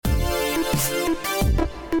Hey,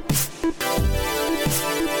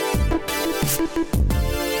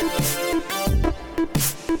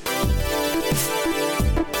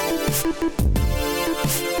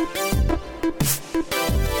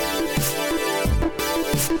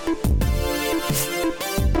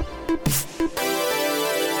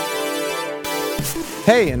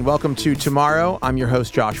 and welcome to Tomorrow. I'm your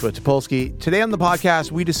host, Joshua Topolsky. Today on the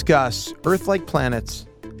podcast, we discuss Earth-like planets,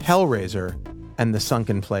 Hellraiser, and The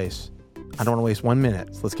Sunken Place. I don't want to waste 1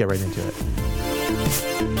 minute, so let's get right into it.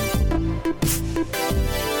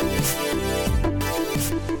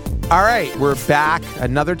 All right, we're back.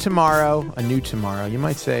 Another tomorrow, a new tomorrow. You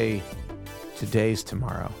might say today's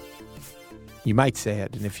tomorrow. You might say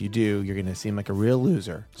it, and if you do, you're going to seem like a real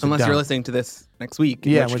loser. So unless you're listening to this next week.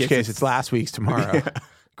 In which case it's last week's tomorrow. Yeah.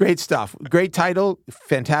 Great stuff. Great title.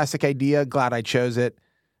 Fantastic idea. Glad I chose it.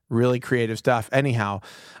 Really creative stuff. Anyhow,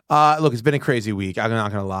 look, it's been a crazy week. I'm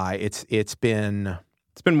not going to lie. It's been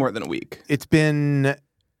more than a week. It's been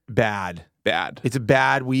bad. It's a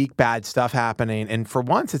bad week. Bad stuff happening. And for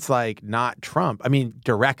once, it's like not Trump. I mean,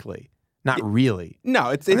 directly. Not really. No,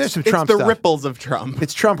 it's the stuff. Ripples of Trump.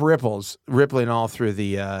 It's Trump ripples rippling all through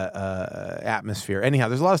the atmosphere. Anyhow,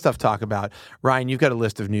 there's a lot of stuff to talk about. Ryan, you've got a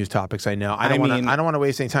list of news topics. I know. I don't want to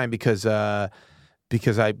waste any time because I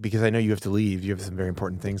know you have to leave. You have some very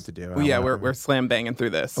important things to do. Well, yeah, we're slam banging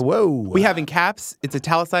through this. Whoa. We have in caps. It's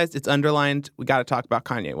italicized. It's underlined. We got to talk about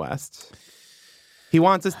Kanye West. He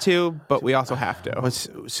wants us to, but we also have to.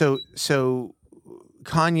 So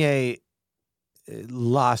Kanye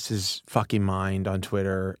lost his fucking mind on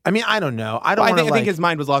Twitter. I mean, I don't know. I think his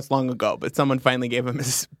mind was lost long ago, but someone finally gave him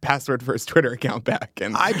his password for his Twitter account back.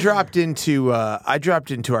 And I dropped into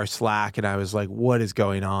our Slack and I was like, "What is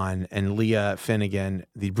going on?" And Leah Finnegan,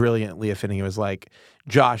 the brilliant Leah Finnegan, was like,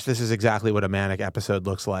 "Josh, this is exactly what a manic episode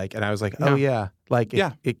looks like." And I was like, "Oh yeah, like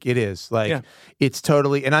it is like it's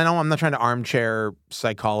totally." And I know I'm not trying to armchair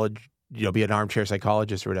psychology. Be an armchair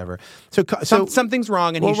psychologist or whatever. So something's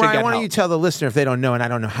wrong, and he should Ryan, get help. Why don't you tell the listener if they don't know, and I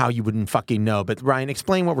don't know how you wouldn't fucking know, but Ryan,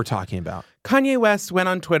 explain what we're talking about. Kanye West went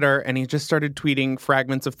on Twitter, and he just started tweeting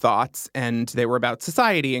fragments of thoughts, and they were about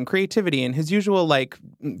society and creativity and his usual, like,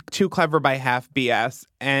 too clever by half BS,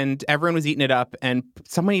 and everyone was eating it up, and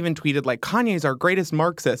someone even tweeted, like, Kanye's our greatest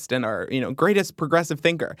Marxist and our, greatest progressive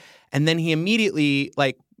thinker. And then he immediately,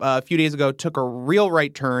 like, a few days ago, took a real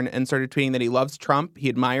right turn and started tweeting that he loves Trump. He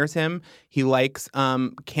admires him. He likes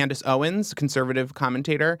Candace Owens, conservative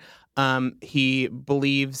commentator. He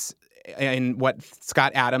believes in what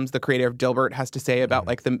Scott Adams, the creator of Dilbert, has to say about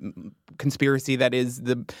like the conspiracy that is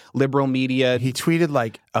the liberal media. He tweeted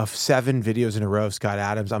like 7 videos in a row of Scott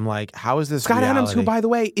Adams. I'm like, how is this Scott reality? Adams, who, by the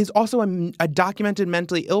way, is also a documented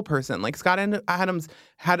mentally ill person. Like, Scott Adams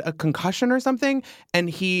had a concussion or something, and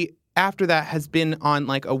he, after that, has been on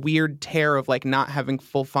like a weird tear of like not having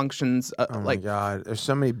full functions. My God, there's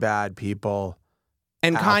so many bad people.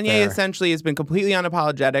 And Kanye essentially has been completely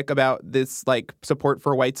unapologetic about this like support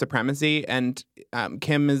for white supremacy. And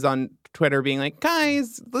Kim is on Twitter being like,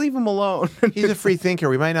 guys, leave him alone. He's a free thinker.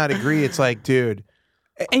 We might not agree. It's like, dude.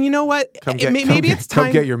 And you know what? Maybe it's time.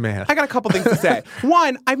 Come get your man. I got a couple things to say.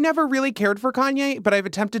 One, I've never really cared for Kanye, but I've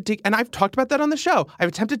attempted to, and I've talked about that on the show. I've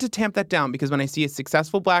attempted to tamp that down because when I see a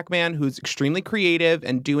successful black man who's extremely creative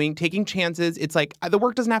and taking chances, it's like the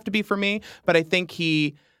work doesn't have to be for me, but I think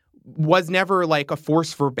he was never like a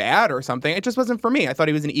force for bad or something. It just wasn't for me. I thought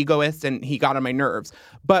he was an egoist and he got on my nerves.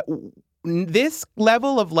 But this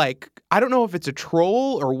level of like, I don't know if it's a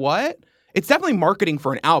troll or what. It's definitely marketing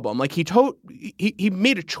for an album. Like he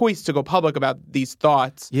made a choice to go public about these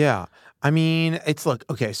thoughts. Yeah. I mean,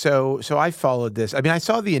 okay, so I followed this. I mean, I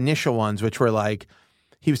saw the initial ones, which were like,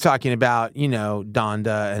 he was talking about,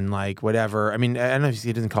 Donda and like whatever. I mean, I don't know if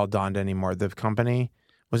he doesn't call it Donda anymore, the company.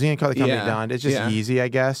 Was he going to call the company Donda? It's just Yeezy, I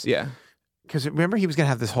guess. Yeah. Because remember, he was going to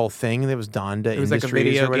have this whole thing that was Donda it was Industries like a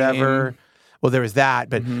video or whatever. Game. Well, there was that,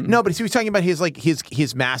 but no. But he was talking about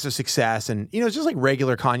his massive success, and it's just like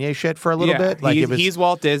regular Kanye shit for a little bit. Like he's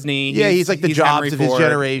Walt Disney. Yeah, he's like the Jobs Henry of his Ford.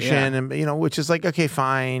 generation, and which is like, okay,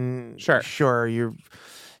 fine, sure. And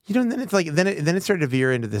then it's like then it started to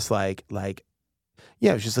veer into this like.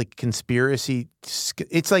 Yeah, it was just like conspiracy.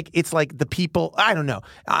 It's like the people. I don't know.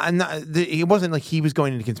 It wasn't like he was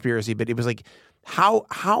going into conspiracy, but it was like how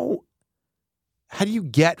do you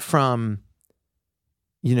get from,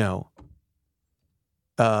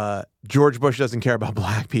 George Bush doesn't care about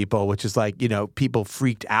black people, which is like, people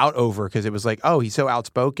freaked out over because it was like, oh, he's so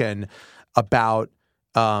outspoken about,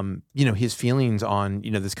 his feelings on,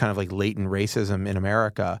 this kind of like latent racism in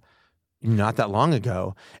America not that long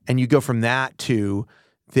ago. And you go from that to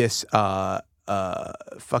this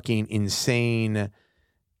fucking insane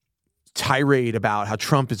tirade about how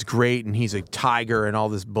Trump is great and he's a tiger and all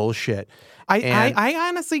this bullshit. I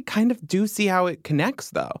honestly kind of do see how it connects,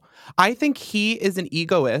 though. I think he is an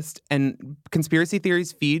egoist, and conspiracy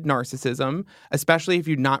theories feed narcissism, especially if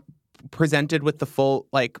you're not presented with the full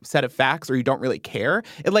like set of facts or you don't really care.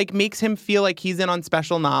 It like makes him feel like he's in on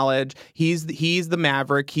special knowledge. He's the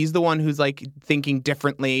maverick. He's the one who's like thinking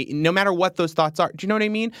differently, no matter what those thoughts are. Do you know what I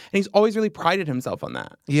mean? And he's always really prided himself on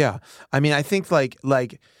that. Yeah. I mean, I think like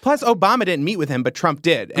plus Obama didn't meet with him, but Trump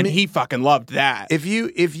did, and he fucking loved that. If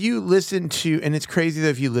you listen to, and it's crazy that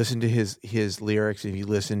if you listen to his lyrics, if you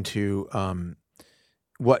listen to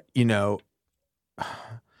what it's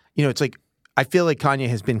like, I feel like Kanye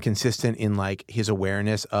has been consistent in like his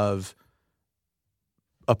awareness of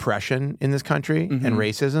oppression in this country and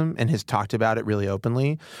racism, and has talked about it really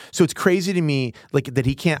openly. So it's crazy to me like that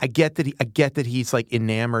he can't. I get that he's like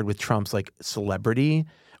enamored with Trump's like celebrity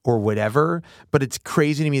or whatever, but it's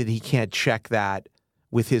crazy to me that he can't check that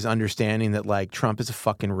with his understanding that like Trump is a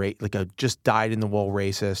fucking like a just dyed in the wool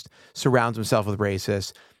racist, surrounds himself with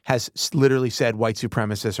racists, has literally said white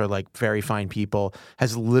supremacists are like very fine people,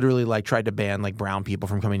 has literally like tried to ban like brown people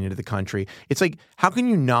from coming into the country. It's like, how can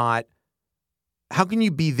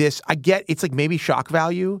you be this? I get it's like maybe shock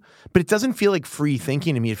value, but it doesn't feel like free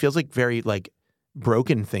thinking to me. It feels like very like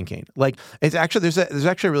broken thinking. Like it's actually, there's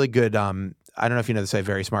actually a really good, I don't know if you know the site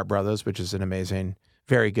Very Smart Brothers, which is an amazing,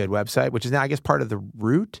 very good website, which is now I guess part of The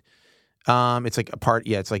Root. It's like a part,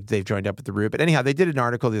 it's like they've joined up with The Root. But anyhow, they did an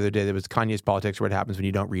article the other day that was Kanye's Politics, what happens when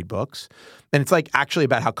you don't read books. And it's like actually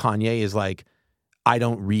about how Kanye is like, I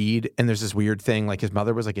don't read. And there's this weird thing, like his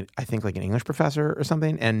mother was like, I think like an English professor or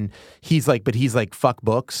something. And he's like, fuck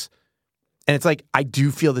books. And it's like, I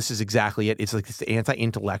do feel this is exactly it. It's like this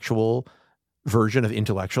anti-intellectual version of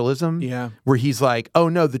intellectualism. Yeah. Where he's like, oh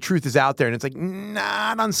no, the truth is out there. And it's like,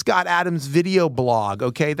 not on Scott Adams' video blog.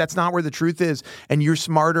 Okay. That's not where the truth is. And you're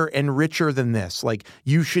smarter and richer than this. Like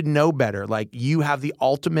you should know better. Like you have the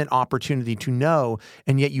ultimate opportunity to know.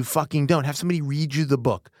 And yet you fucking don't. Have somebody read you the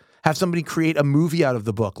book. Have somebody create a movie out of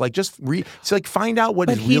the book. Like just read. So like find out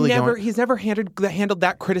what is really going. He's never handled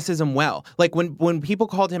that criticism well. Like when people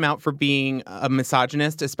called him out for being a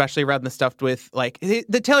misogynist, especially around the stuff with like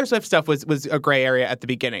the Taylor Swift stuff was a gray area at the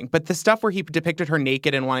beginning, but the stuff where he depicted her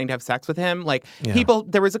naked and wanting to have sex with him, like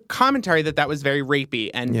there was a commentary that was very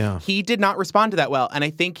rapey, and he did not respond to that well. And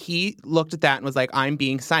I think he looked at that and was like, I'm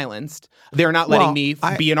being silenced. They're not letting me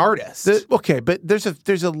be an artist. But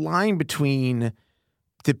there's a line between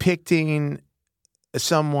depicting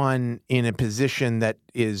someone in a position that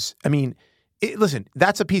is, I mean, listen,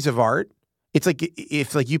 that's a piece of art. It's like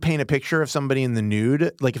if like you paint a picture of somebody in the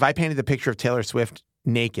nude, like if I painted the picture of Taylor Swift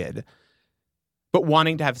naked, but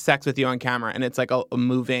wanting to have sex with you on camera, and it's like a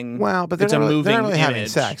moving. Well, but they're not really having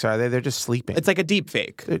sex, are they? They're just sleeping. It's like a deep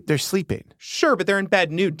fake. They're sleeping. Sure, but they're in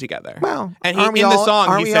bed nude together. Well, and in the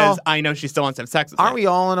song he says, "I know she still wants to have sex with me." Aren't we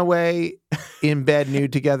all in a way in bed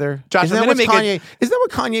nude together? Josh, isn't that what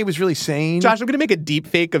Kanye was really saying? Josh, I'm going to make a deep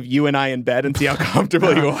fake of you and I in bed and see how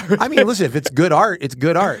comfortable you are. I mean, listen, if it's good art, it's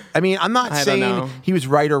good art. I mean, I'm not saying he was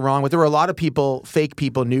right or wrong, but there were a lot of people, fake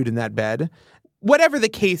people, nude in that bed. Whatever the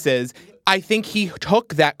case is, I think he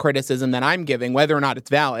took that criticism that I'm giving, whether or not it's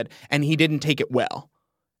valid, and he didn't take it well.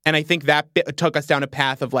 And I think that took us down a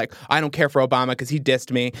path of like, I don't care for Obama because he dissed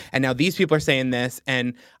me, and now these people are saying this.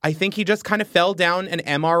 And I think he just kind of fell down an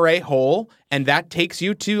MRA hole, and that takes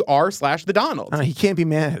you to r/the Donald. He can't be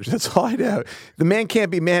managed. That's all I know. The man can't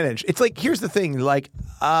be managed. It's like, here's the thing, like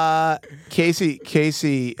Casey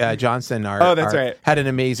Johnston right. had an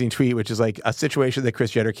amazing tweet, which is like, a situation that Kris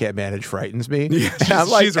Jenner can't manage frightens me. Yeah,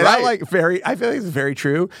 she's right. I feel like it's very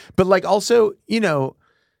true. But like also,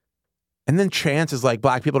 and then Chance is like,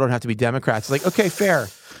 black people don't have to be Democrats. It's like, okay, fair.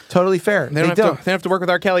 Totally fair. They don't have to work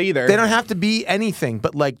with R. Kelly either. They don't have to be anything,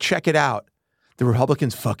 but like, check it out. The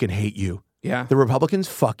Republicans fucking hate you. Yeah. The Republicans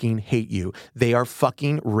fucking hate you. They are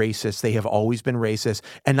fucking racist. They have always been racist.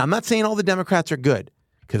 And I'm not saying all the Democrats are good,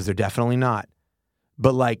 because they're definitely not.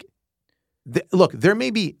 But like, look, there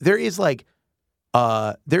is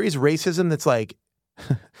racism that's like,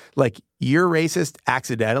 like you're racist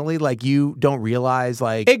accidentally, like you don't realize,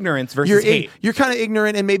 like ignorance versus hate. You're kind of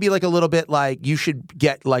ignorant, and maybe like a little bit like you should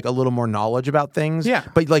get like a little more knowledge about things. Yeah.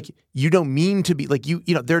 But like you don't mean to be like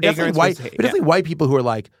there are definitely white people who are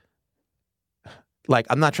like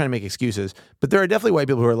I'm not trying to make excuses, but there are definitely white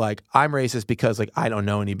people who are like, I'm racist because like I don't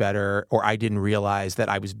know any better, or I didn't realize that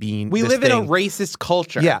I was being. We live in a racist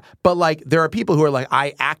culture. Yeah, but like there are people who are like,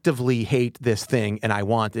 I actively hate this thing and I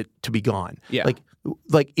want it to be gone. Yeah.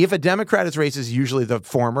 Like if a Democrat is racist, usually the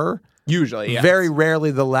former, Usually, yes. Very rarely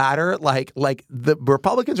the latter. Like the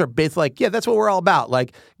Republicans are basically like, yeah, that's what we're all about.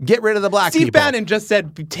 Like, get rid of the black people. Steve Bannon just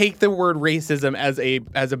said, take the word racism as a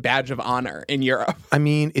badge of honor in Europe. I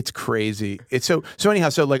mean, it's crazy. It's so anyhow.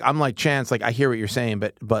 So like, I'm like, Chance, like, I hear what you're saying,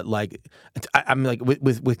 but like, I'm like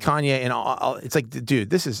with Kanye and all, it's like, dude,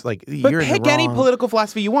 this is like, but you're pick in the wrong... any political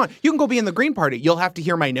philosophy you want. You can go be in the Green Party. You'll have to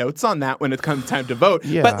hear my notes on that when it comes time to vote.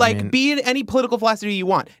 Yeah, but like, be in any political philosophy you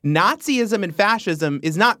want. Nazism and fascism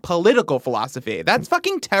is not political philosophy. That's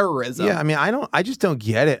fucking terrorism. Yeah, I mean, I just don't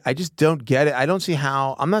get it. I just don't get it. I don't see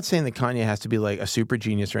how. I'm not saying that Kanye has to be like a super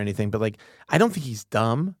genius or anything, but like, I don't think he's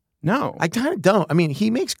dumb. No. I kind of don't. I mean,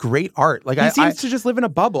 he makes great art. Like, he seems to just live in a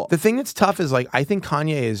bubble. The thing that's tough is like, I think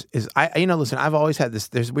Kanye is listen, I've always had this,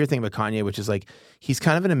 there's a weird thing about Kanye, which is like, he's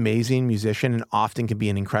kind of an amazing musician and often can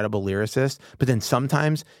be an incredible lyricist. But then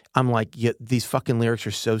sometimes I'm like, yeah, these fucking lyrics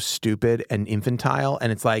are so stupid and infantile.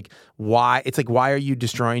 And it's like, why are you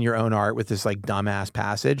destroying your own art with this like dumbass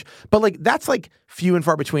passage? But like, that's like few and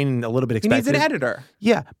far between and a little bit expected. He needs an editor.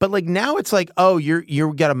 Yeah. But like now it's like, oh,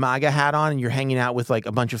 you got a MAGA hat on and you're hanging out with like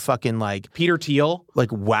a bunch of fucking like Peter Thiel, like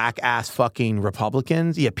whack ass fucking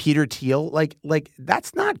Republicans. Yeah, Peter Thiel. Like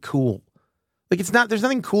that's not cool. Like it's not. There's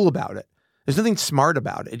nothing cool about it. There's nothing smart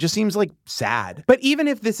about it. It just seems like sad. But even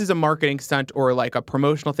if this is a marketing stunt or like a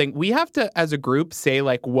promotional thing, we have to, as a group, say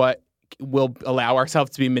like what we'll allow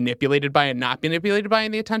ourselves to be manipulated by and not manipulated by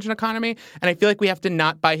in the attention economy. And I feel like we have to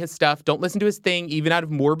not buy his stuff. Don't listen to his thing, even out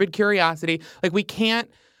of morbid curiosity. Like we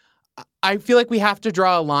can't. I feel like we have to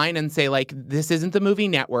draw a line and say, like, this isn't the movie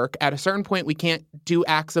network. At a certain point, we can't do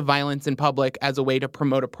acts of violence in public as a way to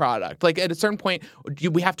promote a product. Like, at a certain point,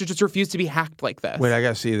 we have to just refuse to be hacked like this. Wait, I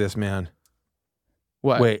gotta see this, man.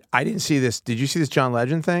 What? Wait, I didn't see this. Did you see this John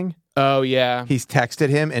Legend thing? Oh, yeah. He's texted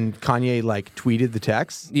him and Kanye, like, tweeted the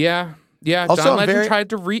text? Yeah. Yeah, also, John Legend tried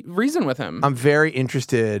to reason with him. I'm very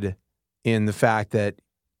interested in the fact that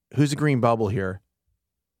who's a green bubble here?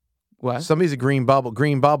 What? Somebody's a green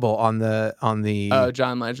bubble on the. Oh,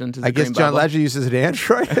 John Legend is I guess John Legend uses an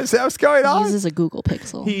Android. Is that what's going on? He uses a Google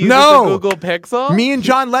Pixel. He uses a Google Pixel? Me and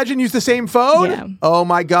John Legend use the same phone? Yeah. Oh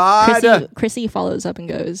my God. Chrissy follows up and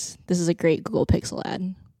goes, "This is a great Google Pixel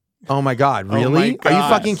ad." Oh my God. Really? Oh my Are you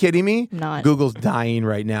fucking kidding me? I'm not. Google's dying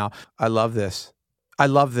right now. I love this.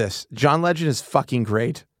 John Legend is fucking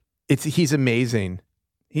great. He's amazing.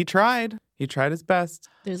 He tried his best.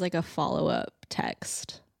 There's like a follow-up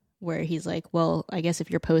text where he's like, well, I guess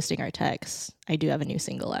if you're posting our texts, I do have a new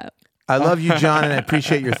single out. I love you, John, and I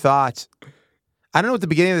appreciate your thoughts. I don't know what the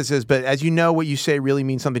beginning of this is, but as you know, what you say really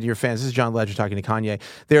means something to your fans. This is John Legend talking to Kanye.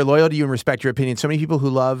 They are loyal to you and respect your opinion. So many people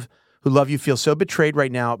who love you feel so betrayed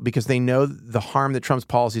right now because they know the harm that Trump's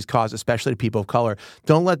policies cause, especially to people of color.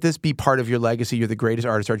 Don't let this be part of your legacy. You're the greatest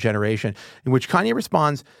artist of our generation. In which Kanye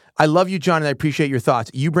responds, I love you, John, and I appreciate your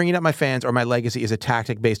thoughts. You bringing up my fans or my legacy is a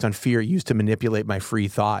tactic based on fear used to manipulate my free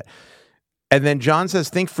thought. And then John says,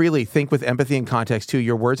 think freely, think with empathy and context too.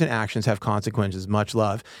 Your words and actions have consequences. Much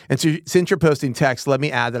love. And so since you're posting text, let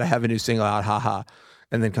me add that I have a new single out, haha.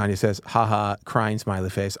 And then Kanye says, haha, crying smiley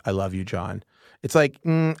face. I love you, John. It's like,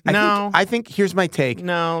 I think here's my take.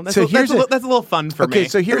 No, that's a little fun for me. Okay,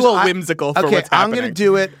 so here's a little whimsical for what's happening. I'm going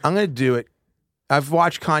to do it. I've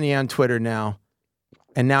watched Kanye on Twitter now,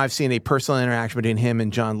 and now I've seen a personal interaction between him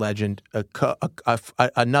and John Legend,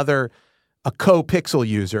 another co-Pixel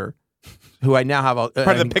user, who I now have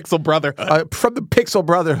part of the Pixel Brotherhood. From the Pixel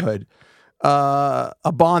Brotherhood, a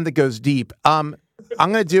bond that goes deep. I'm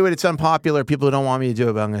going to do it. It's unpopular. People don't want me to do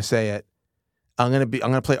it, but I'm going to say it. I'm going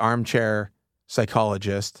to play armchair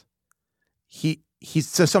psychologist. He's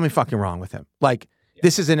something fucking wrong with him. Like,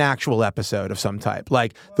 this is an actual episode of some type.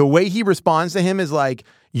 Like, the way he responds to him is like,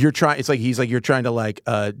 you're trying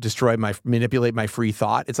to manipulate my free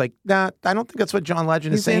thought. It's like, nah, I don't think that's what John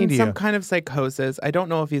Legend is saying to you. He's in some kind of psychosis. I don't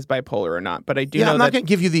know if he's bipolar or not, but I do know I'm not going to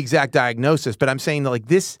give you the exact diagnosis, but I'm saying that like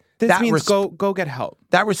this means go get help.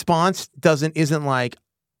 That response isn't like,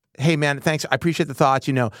 hey man, thanks. I appreciate the thoughts.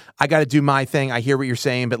 You know, I got to do my thing. I hear what you're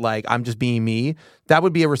saying, but like, I'm just being me. That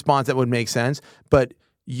would be a response that would make sense. But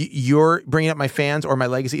you're bringing up my fans or my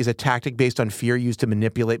legacy is a tactic based on fear used to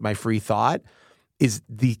manipulate my free thought is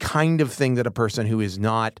the kind of thing that a person who is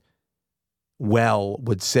not well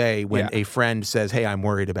would say when a friend says, hey, I'm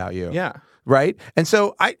worried about you. Yeah. Right. And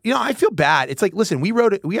so I feel bad. It's like, listen, we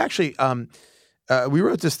wrote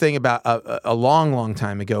this thing about a long, long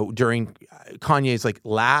time ago during Kanye's like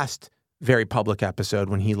last very public episode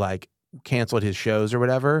when he like canceled his shows or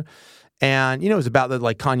whatever. And, it was about that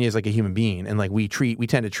like Kanye is like a human being and like we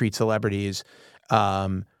tend to treat celebrities.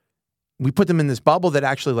 We put them in this bubble that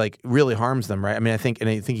actually like really harms them. Right. I mean, I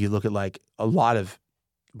think you look at like a lot of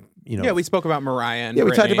Yeah, we spoke about Mariah and we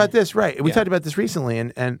Britney. talked about this, right? We talked about this recently,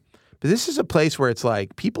 but this is a place where it's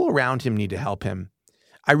like people around him need to help him.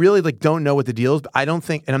 I really don't know what the deal is, but I don't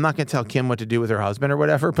think, and I'm not going to tell Kim what to do with her husband or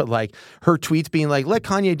whatever, but her tweets being let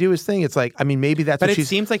Kanye do his thing. It's maybe that's. But what it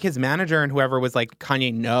seems like his manager and whoever was like,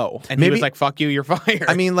 Kanye, no, and maybe, he was like, "Fuck you, you're fired."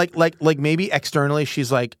 I mean, maybe externally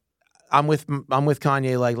she's like, I'm with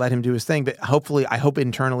Kanye, let him do his thing. But hopefully, I hope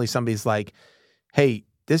internally somebody's like, hey,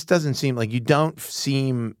 this doesn't seem like, you don't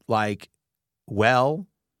seem well.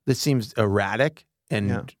 This seems erratic,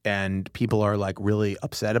 and people are really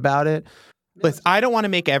upset about it. Listen, I don't want to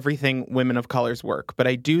make everything women of colors work, but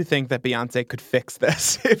I do think that Beyonce could fix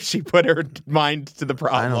this if she put her mind to the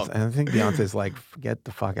problem. I don't think Beyonce's get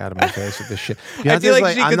the fuck out of my face with this shit. Beyonce's I feel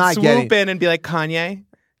like she could swoop in and be like, Kanye,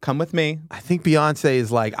 come with me. I think Beyonce is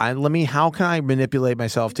how can I manipulate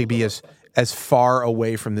myself to be as far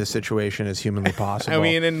away from this situation as humanly possible? I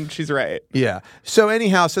mean, and she's right. Yeah. So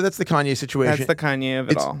anyhow, that's the Kanye situation. That's the Kanye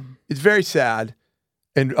of it all. It's very sad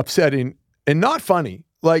and upsetting and not funny.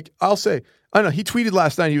 I'll say, I don't know, he tweeted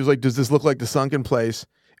last night, he was like, does this look like the sunken place?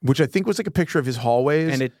 Which I think was a picture of his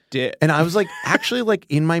hallways. And it did. And I was actually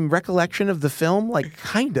in my recollection of the film,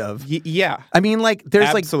 kind of. Yeah. I mean,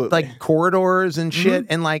 there's absolutely. Corridors and shit.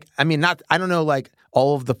 And I mean, I don't know,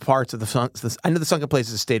 all of the parts of I know the sunken place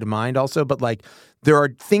is a state of mind also, but there are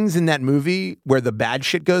things in that movie where the bad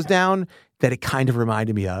shit goes down that it kind of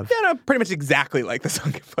reminded me of. Yeah, no, pretty much exactly like the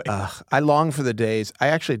sunken place. I long for the days. I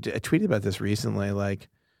tweeted about this recently,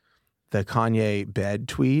 the Kanye bed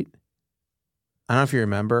tweet. I don't know if you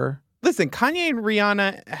remember. Listen, Kanye and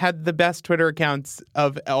Rihanna had the best Twitter accounts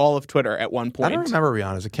of all of Twitter at one point. I don't remember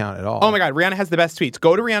Rihanna's account at all. Oh my God, Rihanna has the best tweets.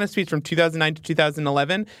 Go to Rihanna's tweets from 2009 to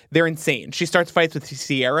 2011. They're insane. She starts fights with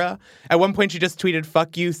Sierra. At one point, she just tweeted,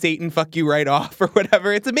 "Fuck you, Satan, fuck you right off," or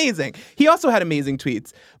whatever. It's amazing. He also had amazing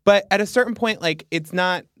tweets. But at a certain point, it's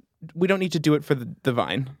not, we don't need to do it for the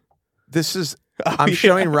Vine. This is, I'm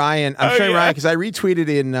showing Ryan Ryan because I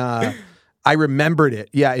retweeted I remembered it.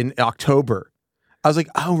 Yeah, in October. I was like,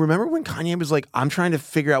 oh, remember when Kanye was like, I'm trying to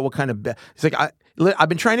figure out what kind of bed. He's like, I've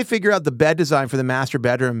been trying to figure out the bed design for the master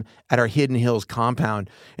bedroom at our Hidden Hills compound.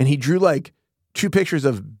 And he drew 2 pictures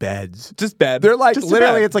of beds. Just bed. They're just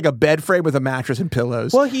literally, it's a bed frame with a mattress and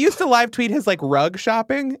pillows. Well, he used to live tweet his rug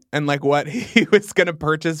shopping and what he was going to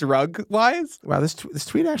purchase rug wise. Wow, this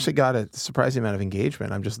tweet actually got a surprising amount of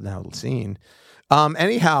engagement. I'm just now seeing.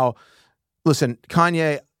 Anyhow, listen,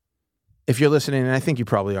 Kanye, if you're listening, and I think you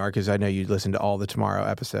probably are because I know you listen to all the Tomorrow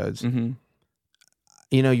episodes. Mm-hmm.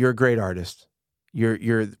 You're a great artist. You're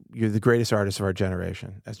the greatest artist of our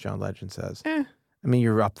generation, as John Legend says. I mean,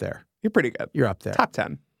 you're up there. You're pretty good. You're up there. Top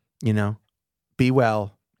 10. Be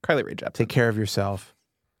well. Carly Rae Jepsen. Take care of yourself.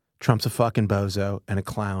 Trump's a fucking bozo and a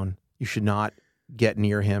clown. You should not get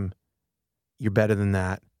near him. You're better than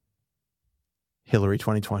that. Hillary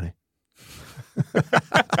 2020.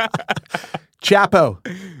 Chapo.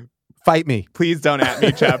 Fight me. Please don't at me,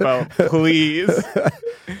 Chapo. Please.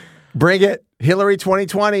 Bring it. Hillary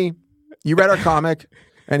 2020. You read our comic.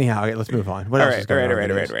 Anyhow, okay, let's move on. What else is going on?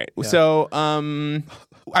 Right. Yeah. So,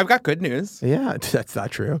 I've got good news. Yeah, that's not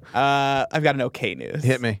true. I've got an okay news.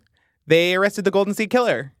 Hit me. They arrested the Golden State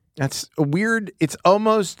Killer. That's weird. It's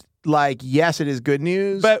almost yes, it is good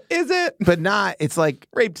news. But is it? But not. It's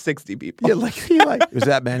raped 60 people. Yeah, was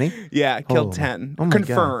that many? Yeah, killed 10. Oh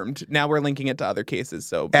confirmed. God. Now we're linking it to other cases,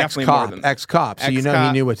 so definitely more than ex-cop. So he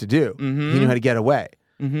knew what to do. Mm-hmm. He knew how to get away.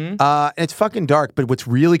 Mm-hmm. It's fucking dark, but what's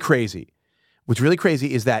really crazy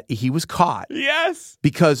is that he was caught. Yes.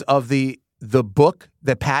 Because of the book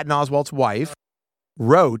that Patton Oswalt's wife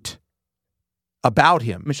wrote about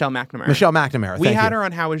him. Michelle McNamara. We had her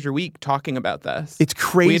on How Was Your Week talking about this. It's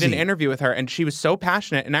crazy. We had an interview with her, and she was so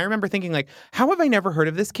passionate. And I remember thinking, how have I never heard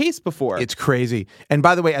of this case before? It's crazy. And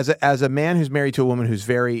by the way, as a man who's married to a woman who's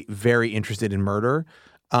very, very interested in murder,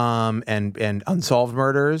 and unsolved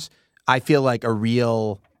murders, I feel like a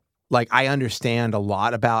real, I understand a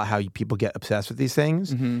lot about how people get obsessed with these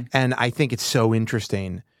things. Mm-hmm. And I think it's so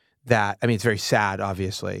interesting that, it's very sad,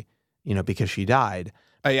 obviously, because she died.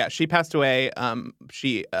 Yeah, she passed away.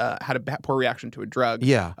 She had a poor reaction to a drug.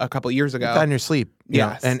 Yeah. A couple of years ago. Died in her sleep.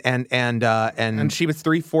 Yes. And she was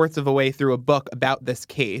 3/4 of a way through a book about this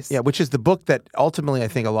case. Yeah, which is the book that ultimately I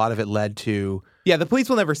think a lot of it led to. Yeah, the police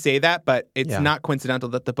will never say that, but it's not coincidental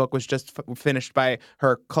that the book was just finished by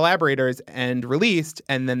her collaborators and released,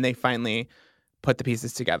 and then they finally put the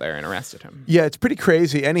pieces together and arrested him. Yeah, it's pretty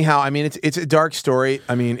crazy. Anyhow, I mean, it's a dark story.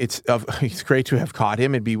 I mean, it's great to have caught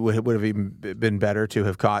him. Would have even been better to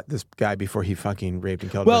have caught this guy before he fucking raped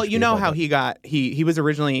and killed. Well, you know how he was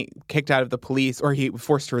originally kicked out of the police, or he was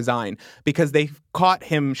forced to resign because they caught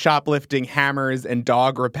him shoplifting hammers and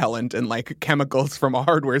dog repellent and like chemicals from a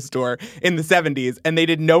hardware store in the 70s, and they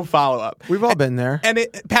did no follow up. We've all been there. And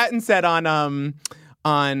Patton said on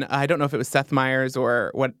I don't know if it was Seth Meyers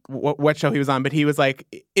or what show he was on, but he was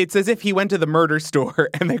like, it's as if he went to the murder store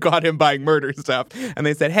and they caught him buying murder stuff, and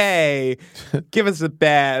they said, hey, give us a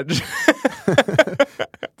badge.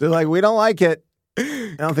 They're like, we don't like it.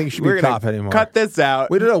 I don't think you should be a cop anymore. Cut this out.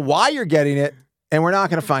 We don't know why you're getting it, and we're not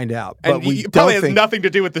going to find out. But and it probably has nothing to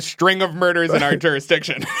do with the string of murders in our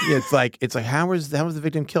jurisdiction. It's like how was the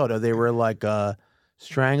victim killed? Oh, they were like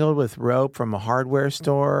strangled with rope from a hardware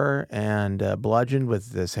store and bludgeoned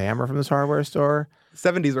with this hammer from this hardware store.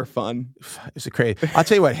 70s were fun. It's crazy. I'll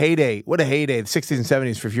tell you what, heyday. What a heyday. The 60s and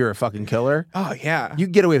 70s for if you're a fucking killer. Oh, yeah. You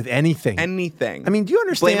get away with anything. Anything. I mean, do you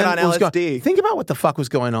understand? Blame it on LSD. Think about what the fuck was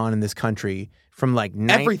going on in this country from like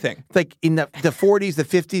everything. Like in the 40s, the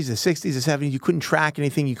 50s, the 60s, the 70s, you couldn't track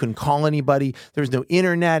anything. You couldn't call anybody. There was no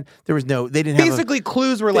internet. They didn't have basically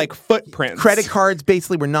clues were like footprints. Credit cards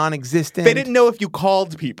basically were non-existent. They didn't know if you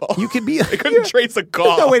called people. You could be. They couldn't trace a call.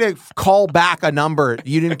 There's no way to call back a number.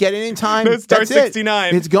 You didn't get it in time. No, star 69.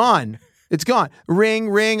 It's gone. It's gone. Ring,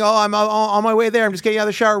 ring. Oh, I'm on my way there. I'm just getting out of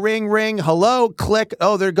the shower. Ring, ring. Hello, click.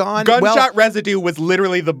 Oh, they're gone. Gunshot residue was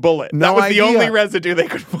literally the bullet. That was the only residue they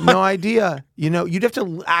could find. No idea. You know, you'd have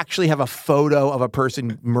to actually have a photo of a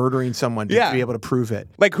person murdering someone to be able to prove it.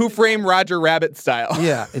 Like Who Framed Roger Rabbit style.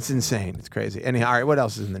 Yeah, it's insane. It's crazy. Anyhow, all right, what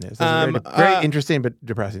else is in the news? That's a very interesting but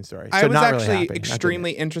depressing story. So I was not actually really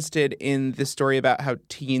extremely interested in the story about how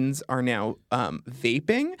teens are now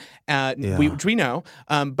vaping, which we know.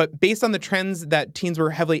 But based on the trends that teens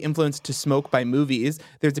were heavily influenced to smoke by movies,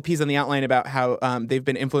 there's a piece on the outline about how they've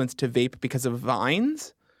been influenced to vape because of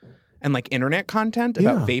Vines and like internet content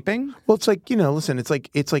about vaping. Well, it's like, listen,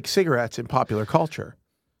 it's like cigarettes in popular culture.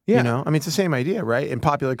 Yeah. You know, I mean, it's the same idea, right? And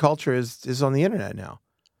popular culture is on the internet now.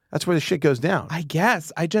 That's where the shit goes down. I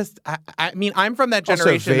guess. I mean, I'm from that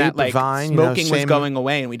generation that like Vine, smoking was going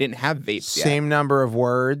away and we didn't have vapes yet. Same number of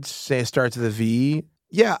words. Say it starts with a V.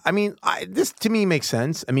 Yeah, I mean, this to me makes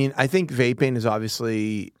sense. I mean, I think vaping is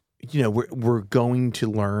obviously, we're going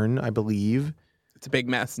to learn, I believe. It's a big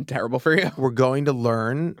mess and terrible for you. We're going to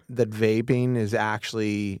learn that vaping is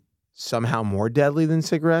actually somehow more deadly than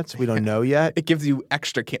cigarettes. We don't know yet. It gives you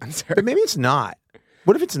extra cancer. But maybe it's not.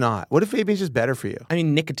 What if it's not? What if vaping is just better for you? I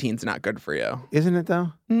mean, nicotine's not good for you. Isn't it,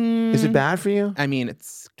 though? Is it bad for you? I mean,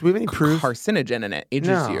 it's Do we have any proof? Carcinogen in it.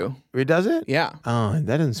 Ages you. It does it? Yeah. Oh,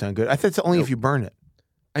 that doesn't sound good. I thought it's only if you burn it.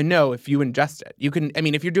 I know if you ingest it. You can, I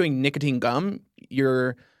mean, if you're doing nicotine gum,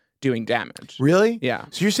 you're doing damage. Really? Yeah.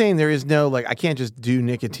 So you're saying there is no, I can't just do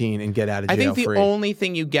nicotine and get out of jail I think the free. only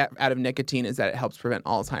thing you get out of nicotine is that it helps prevent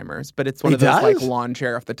Alzheimer's, but it's one of those like lawn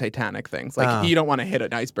chair off the Titanic things. Like you don't want to hit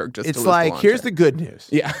an iceberg just to lose like, the lawn here's chair. the good news.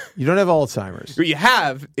 Yeah. You don't have Alzheimer's. What you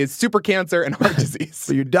have is super cancer and heart disease.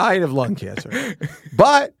 But you're dying of lung cancer.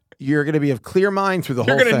 But you're going to be of clear mind through the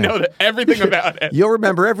whole thing. You're going to know everything about it. You'll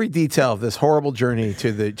remember every detail of this horrible journey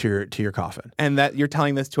to your coffin. And that you're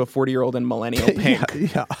telling this to a 40-year-old in millennial pink.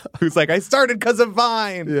 yeah. Who's like, I started because of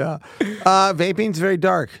Vine. Yeah. Vaping's very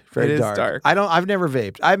dark. Very dark. I've never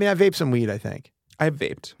vaped. I mean, I vaped some weed, I think. I've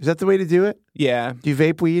vaped. Is that the way to do it? Yeah. Do you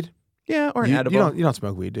vape weed? Yeah, or an edible. You don't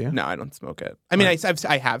smoke weed, do you? No, I don't smoke it. I mean,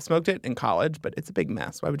 I have smoked it in college, but it's a big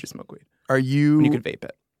mess. Why would you smoke weed? When you could vape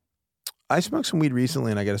it. I smoked some weed recently,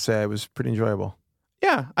 and I got to say, it was pretty enjoyable.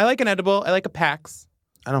 Yeah, I like an edible. I like a PAX.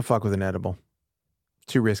 I don't fuck with an edible.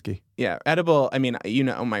 Too risky. Yeah, edible, I mean, you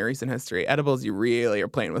know my recent history. Edibles, you really are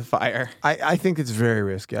playing with fire. I think it's very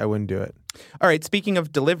risky. I wouldn't do it. All right, speaking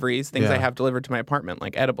of deliveries, things I have delivered to my apartment,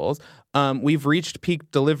 like edibles, we've reached peak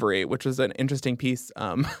delivery, which was an interesting piece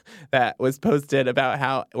that was posted about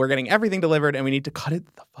how we're getting everything delivered and we need to cut it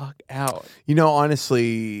the fuck out.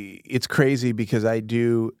 Honestly, it's crazy because I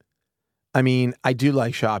do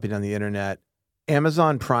like shopping on the internet.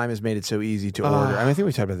 Amazon Prime has made it so easy to order. I think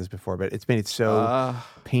we talked about this before, but it's made it so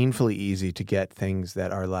painfully easy to get things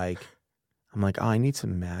that are like, I'm like, I need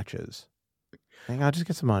some matches. I think I'll just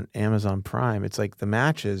get some on Amazon Prime. It's like the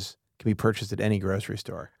matches can be purchased at any grocery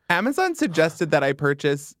store. Amazon suggested that I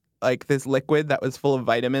purchase like this liquid that was full of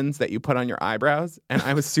vitamins that you put on your eyebrows, and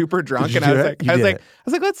I was super drunk, and I was like,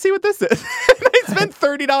 let's see what this is. And I spent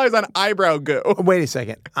 $30 on eyebrow goo. Wait a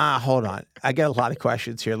second. Hold on. I got a lot of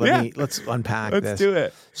questions here. Let's unpack this. Let's do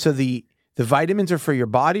it. So the The vitamins are for your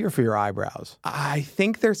body or for your eyebrows? I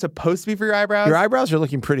think they're supposed to be for your eyebrows. Your eyebrows are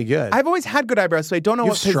looking pretty good. I've always had good eyebrows, so I don't know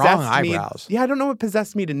what possessed strong me. eyebrows. Yeah, I don't know what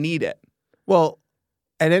possessed me to need it. Well,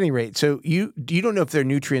 at any rate, so you don't know if they're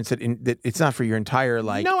nutrients that it's not for your entire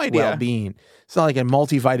No idea. well-being. It's not like a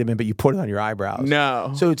multivitamin, but you put it on your eyebrows.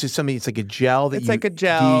 No. So it's just something. It's like a gel that It's like a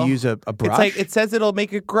gel. Do you use a brush? It's like it says it'll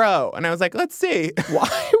make it grow, and I was like, let's see.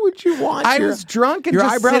 Why would you want? I was drunk and your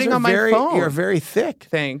just eyebrows sitting are on my phone. You're very thick.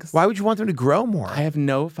 Thanks. Why would you want them to grow more? I have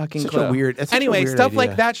no fucking Such clue. a weird. That's such Anyway, a weird stuff idea.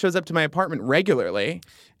 like that shows up to my apartment regularly,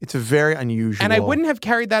 It's a very unusual. and I wouldn't have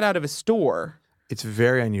carried that out of a store. It's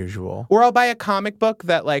very unusual. Or I'll buy a comic book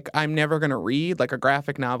that like I'm never gonna read, like a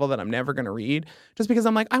graphic novel that I'm never gonna read, just because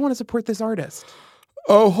I'm like, I want to support this artist.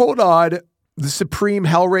 Oh, hold on. The Supreme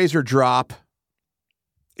Hellraiser drop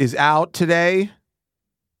is out today.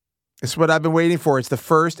 It's what I've been waiting for. It's the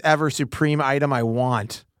first ever Supreme item I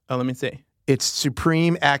want. Oh, let me see. It's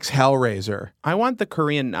Supreme X Hellraiser. I want the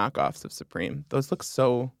Korean knockoffs of Supreme. Those look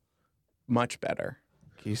so much better.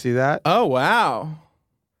 Can you see that? Oh, wow.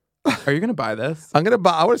 Are you going to buy this? I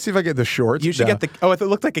want to see if I get the shorts. You should get the... Oh, it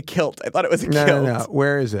looked like a kilt. I thought it was a kilt. No.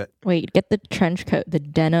 Where is it? Wait, get the trench coat, the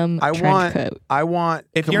denim trench coat. I want.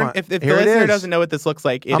 If come on. if the Here it listener is. doesn't know what this looks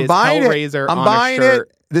like, it I'm is buying Hellraiser I'm on buying a shirt.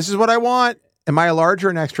 it. This is what I want. Am I a large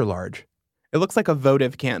or an extra large? It looks like a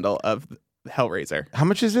votive candle of Hellraiser. How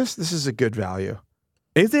much is this? This is a good value.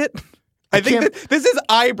 Is it? I think this is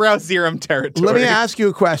eyebrow serum territory. Let me ask you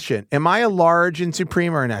a question. Am I a large in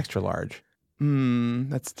Supreme or an extra large?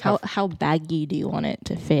 That's tough. How baggy do you want it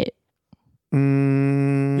to fit?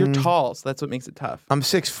 You're tall, so that's what makes it tough. I'm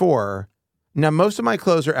 6'4". Now, most of my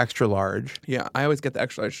clothes are extra large. Yeah, I always get the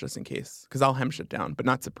extra large just in case, because I'll hem shit down, but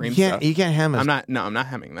not Supreme You stuff. can't hem it. I'm not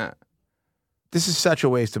hemming that. This is such a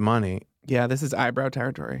waste of money. Yeah, this is eyebrow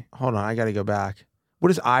territory. Hold on, I got to go back.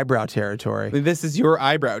 What is eyebrow territory? This is your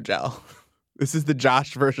eyebrow gel. This is the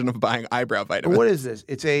Josh version of buying eyebrow vitamins. What is this?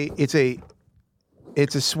 It's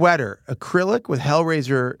a sweater, acrylic with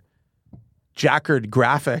Hellraiser jacquard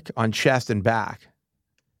graphic on chest and back.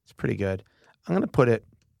 It's pretty good. I'm gonna put it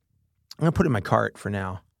in my cart for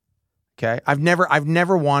now. Okay. I've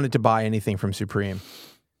never wanted to buy anything from Supreme,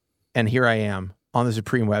 and here I am on the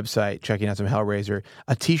Supreme website checking out some Hellraiser.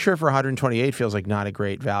 A T-shirt for $128 feels like not a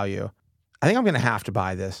great value. I think I'm going to have to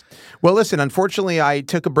buy this. Well, listen, unfortunately, I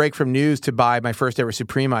took a break from news to buy my first ever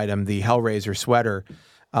Supreme item, the Hellraiser sweater,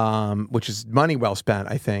 which is money well spent,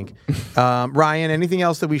 I think. Ryan, anything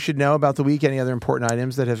else that we should know about the week? Any other important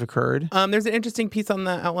items that have occurred? There's an interesting piece on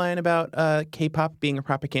the outline about K-pop being a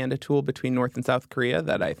propaganda tool between North and South Korea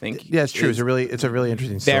that I think Yeah, it's true. It's a really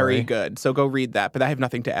interesting story. very good. So go read that. But I have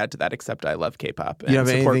nothing to add to that except I love K-pop. You have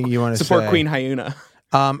anything you want to support say? Queen Hyuna.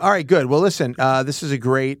 All right, good. Well, listen, this is a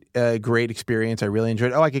great experience. I really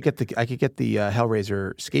enjoyed it. Oh, I could get the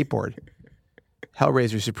Hellraiser skateboard,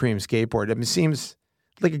 Hellraiser Supreme skateboard. I mean, it seems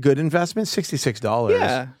like a good investment. $66.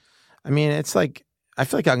 Yeah. I mean, it's like I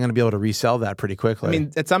feel like I'm going to be able to resell that pretty quickly. I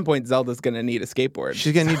mean, at some point Zelda's going to need a skateboard.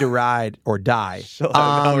 She's going to need to ride or die. She'll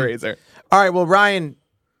have Hellraiser. All right, well, Ryan,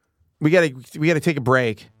 we got to take a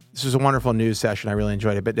break. This was a wonderful news session. I really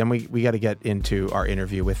enjoyed it. But then we got to get into our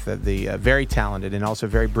interview with the very talented and also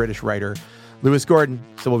very British writer, Lewis Gordon.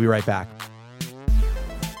 So we'll be right back.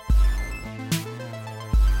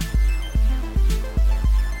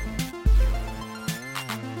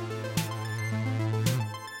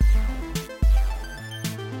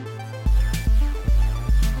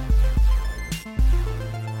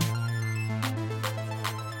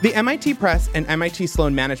 The MIT Press and MIT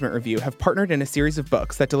Sloan Management Review have partnered in a series of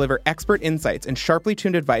books that deliver expert insights and sharply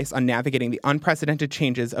tuned advice on navigating the unprecedented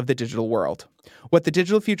changes of the digital world. What the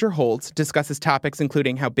Digital Future Holds discusses topics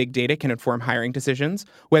including how big data can inform hiring decisions,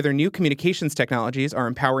 whether new communications technologies are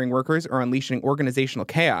empowering workers or unleashing organizational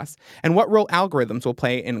chaos, and what role algorithms will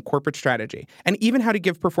play in corporate strategy, and even how to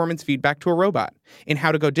give performance feedback to a robot. In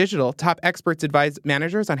How to Go Digital, top experts advise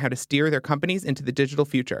managers on how to steer their companies into the digital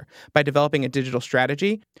future by developing a digital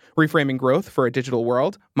strategy, reframing growth for a digital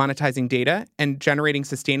world, monetizing data, and generating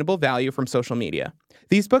sustainable value from social media.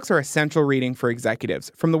 These books are essential reading for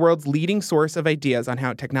executives from the world's leading source of ideas on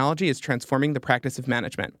how technology is transforming the practice of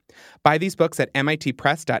management. Buy these books at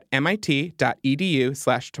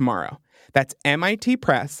mitpress.mit.edu/tomorrow. That's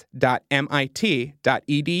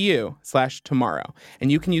mitpress.mit.edu/tomorrow.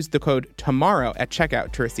 And you can use the code TOMORROW at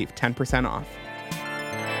checkout to receive 10% off.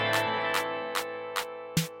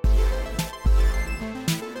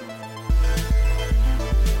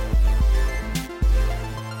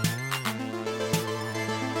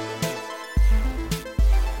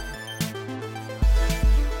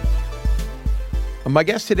 My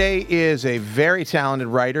guest today is a very talented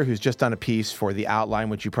writer who's just done a piece for The Outline,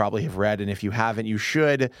 which you probably have read, and if you haven't, you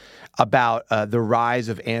should, about the rise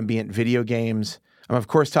of ambient video games. I'm, of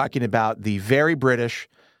course, talking about the very British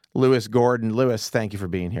Lewis Gordon. Lewis, thank you for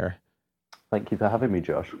being here. Thank you for having me,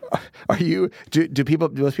 Josh. Are you? Do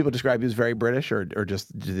most people describe you as very British, or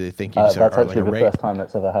just do they think you that's are actually like the first time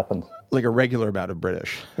that's ever happened? Like a regular amount of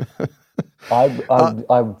British. I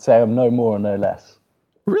would say I'm no more or no less.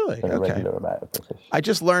 Really? Than a regular amount of British. I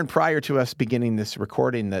just learned prior to us beginning this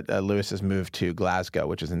recording that Lewis has moved to Glasgow,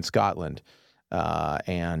 which is in Scotland,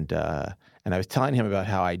 and I was telling him about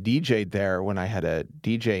how I DJ'd there when I had a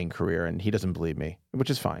DJing career, and he doesn't believe me,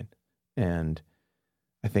 which is fine, and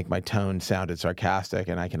I think my tone sounded sarcastic,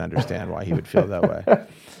 and I can understand why he would feel that way.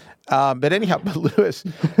 But anyhow, Lewis,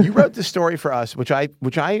 you wrote this story for us, which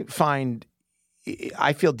I find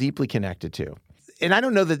I feel deeply connected to. And I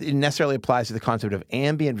don't know that it necessarily applies to the concept of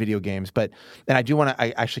ambient video games, and I do want to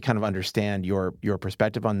I actually kind of understand your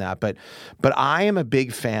perspective on that. But I am a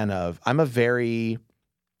big fan of. I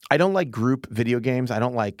don't like group video games. I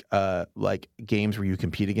don't like games where you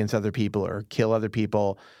compete against other people or kill other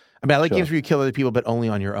people. I mean, I like games where you kill other people, but only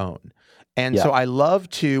on your own. And so I love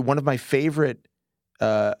to. One of my favorite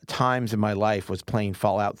times in my life was playing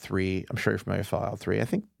Fallout 3. I'm sure you're familiar with Fallout 3. I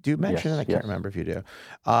think do you mention it? I can't remember if you do.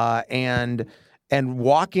 And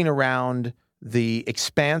walking around the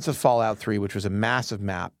expanse of Fallout 3, which was a massive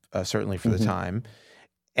map, certainly for the time,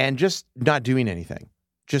 and just not doing anything,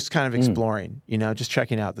 just kind of exploring, just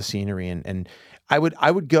checking out the scenery. And I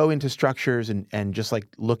would go into structures and just like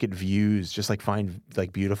look at views, just like find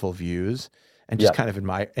like beautiful views and just kind of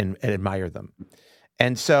admire them.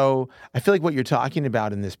 And so I feel like what you're talking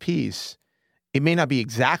about in this piece, it may not be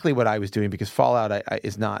exactly what I was doing because Fallout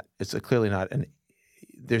it's clearly not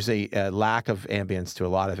there's a lack of ambience to a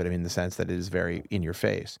lot of it. I mean, in the sense that it is very in your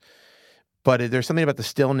face. But there's something about the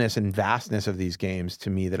stillness and vastness of these games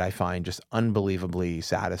to me that I find just unbelievably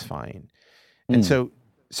satisfying. And so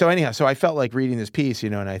anyhow, so I felt like reading this piece,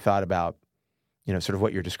 and I thought about, sort of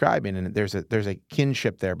what you're describing. And there's a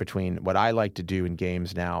kinship there between what I like to do in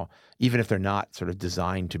games now, even if they're not sort of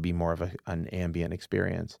designed to be more of an ambient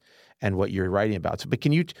experience, and what you're writing about. So, but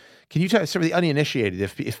can you tell some of the uninitiated,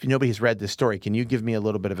 if nobody has read this story, can you give me a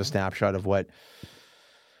little bit of a snapshot of what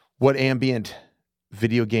ambient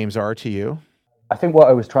video games are to you? I think what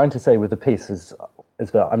I was trying to say with the piece is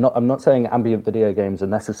that I'm not saying ambient video games are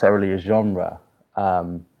necessarily a genre,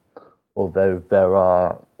 although there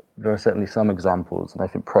are certainly some examples, and I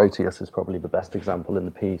think Proteus is probably the best example in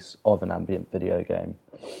the piece of an ambient video game.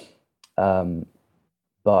 But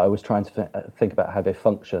I was trying to think about how they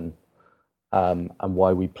function and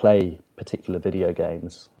why we play particular video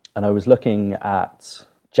games. And I was looking at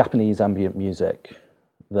Japanese ambient music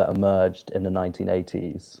that emerged in the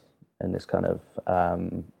 1980s in this kind of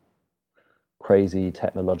crazy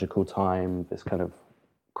technological time, this kind of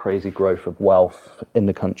crazy growth of wealth in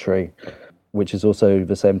the country, which is also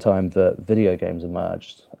the same time that video games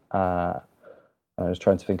emerged. I was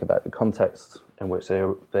trying to think about the context in which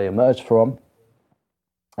they emerged from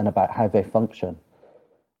and about how they function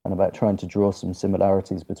and about trying to draw some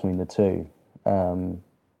similarities between the two.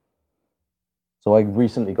 So I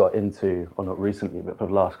recently got into, or not recently, but for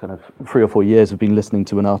the last kind of 3 or 4 years, I've been listening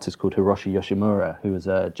to an artist called Hiroshi Yoshimura, who is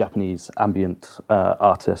a Japanese ambient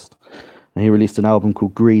artist. And he released an album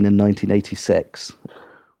called Green in 1986,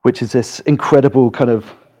 which is this incredible kind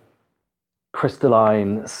of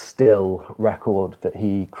crystalline, still record that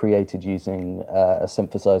he created using a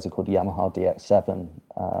synthesizer called Yamaha DX7.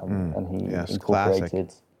 And he incorporated...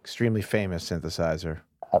 Classic. Extremely famous synthesizer.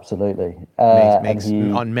 Absolutely. Makes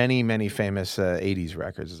on many, many famous 80s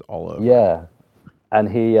records all over. Yeah. And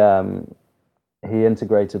he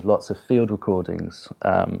integrated lots of field recordings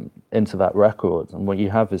into that record. And what you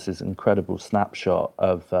have is this incredible snapshot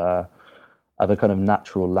of a kind of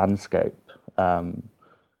natural landscape.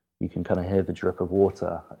 You can kind of hear the drip of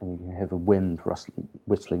water and you can hear the wind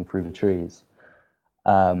whistling through the trees.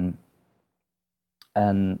 And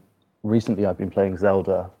recently I've been playing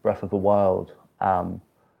Zelda Breath of the Wild,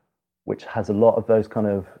 which has a lot of those kind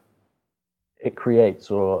of, it creates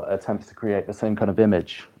or attempts to create the same kind of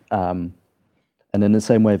image. And in the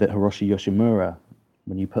same way that Hiroshi Yoshimura,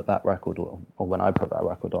 when you put that record on, or when I put that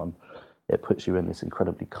record on, it puts you in this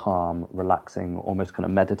incredibly calm, relaxing, almost kind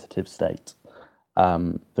of meditative state.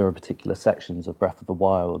 There are particular sections of Breath of the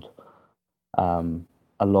Wild,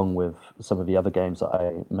 along with some of the other games that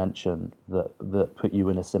I mentioned, that put you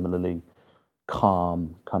in a similarly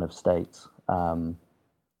calm kind of state,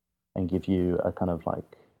 and give you a kind of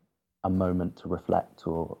like a moment to reflect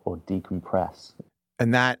or decompress.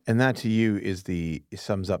 And that to you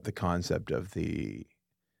sums up the concept of the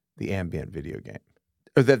ambient video game,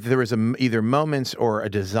 or that there is either moments or a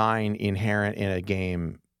design inherent in a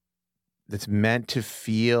game that's meant to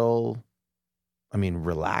feel,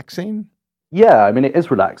 relaxing. Yeah, it is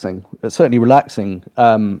relaxing. It's certainly relaxing.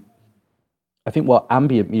 I think what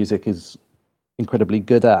ambient music is incredibly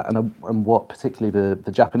good at, and what particularly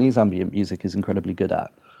the Japanese ambient music is incredibly good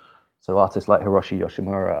at. So artists like Hiroshi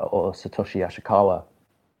Yoshimura or Satoshi Ashikawa,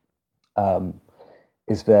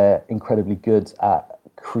 is they're incredibly good at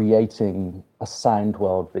creating a sound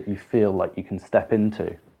world that you feel like you can step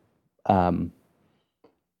into. And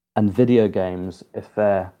video games, if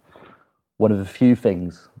they're one of the few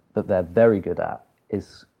things that they're very good at,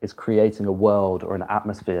 is creating a world or an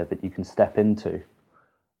atmosphere that you can step into.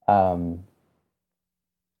 And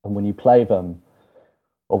when you play them,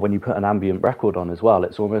 or when you put an ambient record on as well,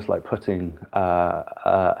 it's almost like putting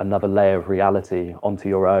another layer of reality onto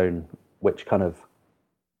your own, which kind of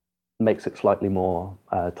makes it slightly more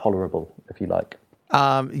tolerable, if you like.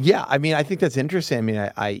 Yeah, I think that's interesting.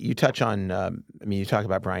 You touch on, you talk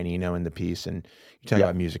about Brian Eno in the piece, and you talk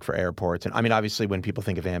about music for airports. And obviously when people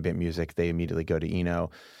think of ambient music, they immediately go to Eno.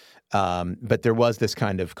 But there was this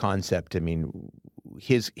kind of concept.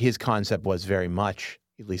 His concept was very much,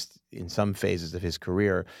 at least in some phases of his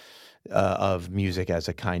career, of music as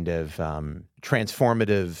a kind of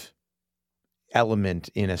transformative element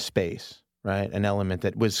in a space, right? An element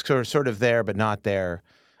that was sort of there but not there,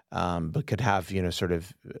 but could have sort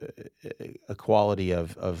of a quality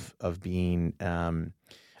of being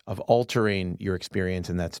of altering your experience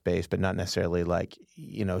in that space, but not necessarily like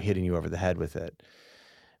hitting you over the head with it.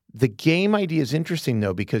 The game idea is interesting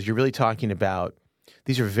though, because you're really talking about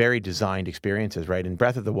these are very designed experiences, right? In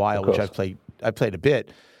Breath of the Wild, which I've played a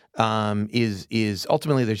bit, is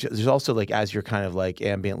ultimately there's also like, as you're kind of like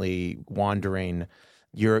ambiently wandering,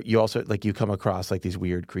 you also like you come across like these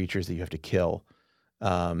weird creatures that you have to kill,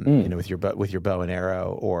 with your bow and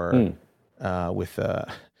arrow, or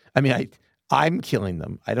I'm killing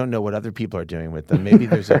them. I don't know what other people are doing with them. Maybe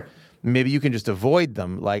maybe you can just avoid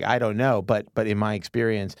them. Like, I don't know, but in my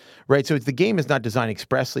experience, right? So the game is not designed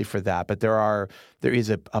expressly for that, but there is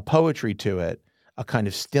a poetry to it, a kind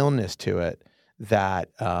of stillness to it that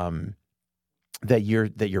you're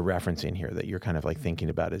referencing here, that you're kind of like thinking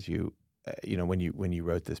about as you when you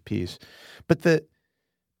wrote this piece. But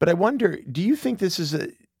I wonder, do you think this is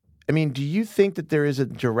do you think that there is a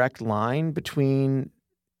direct line between,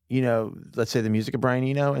 let's say the music of Brian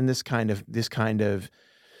Eno and this kind of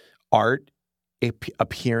art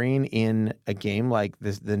appearing in a game like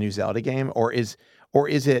the new Zelda game, or is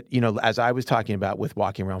it, as I was talking about with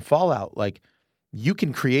walking around Fallout, like you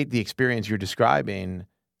can create the experience you're describing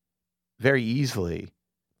very easily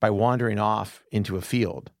by wandering off into a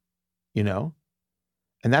field, and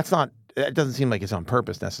that doesn't seem like it's on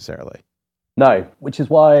purpose necessarily. No, which is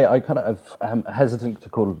why I kind of am hesitant to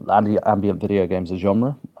call ambient video games a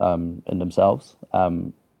genre in themselves,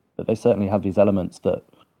 but they certainly have these elements that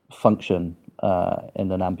function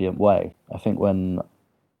in an ambient way. I think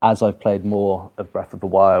as I've played more of Breath of the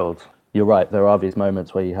Wild, you're right, there are these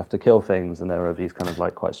moments where you have to kill things, and there are these kind of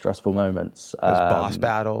like quite stressful moments. There's boss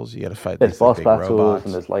battles, you got to fight these boss big battles, robots.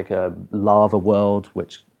 And there's like a lava world,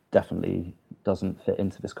 which definitely doesn't fit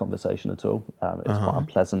into this conversation at all. It's quite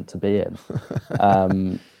unpleasant to be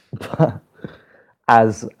in. But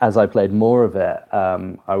as I played more of it,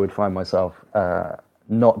 I would find myself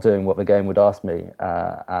not doing what the game would ask me,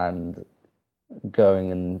 and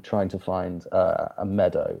going and trying to find a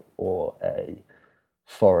meadow or a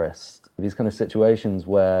forest. These kind of situations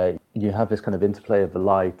where you have this kind of interplay of the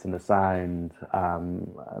light and the sound,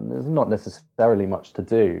 and there's not necessarily much to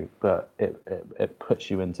do, but it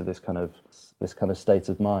puts you into this kind of state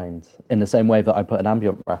of mind. In the same way that I put an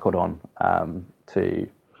ambient record on, it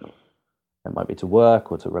might be to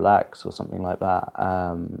work or to relax or something like that.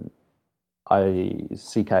 I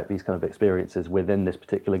seek out these kind of experiences within this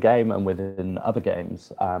particular game and within other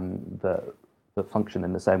games that function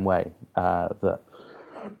in the same way, that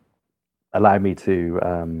allow me to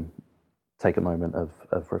take a moment of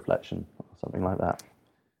reflection or something like that.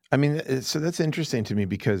 So that's interesting to me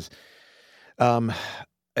because,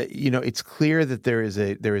 it's clear that there is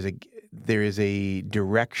a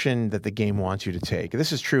direction that the game wants you to take.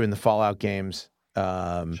 This is true in the Fallout games.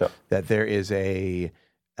 Sure. That there is a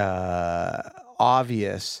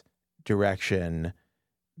obvious direction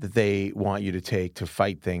that they want you to take to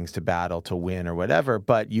fight things, to battle, to win, or whatever.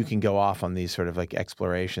 But you can go off on these sort of like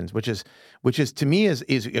explorations, which is to me is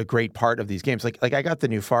a great part of these games. Like I got the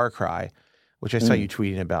new Far Cry, which I saw you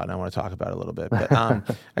tweeting about, and I want to talk about a little bit. But I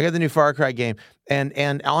got the new Far Cry game,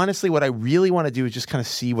 and honestly, what I really want to do is just kind of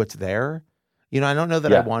see what's there. You know, I don't know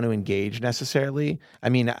that I want to engage necessarily. I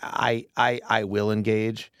mean, I will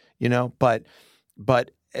engage, you know, but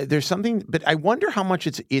there's something. But I wonder how much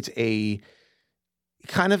it's a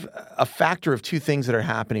kind of a factor of two things that are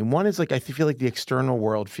happening. One is like I feel like the external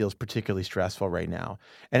world feels particularly stressful right now.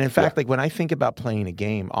 And in fact, like when I think about playing a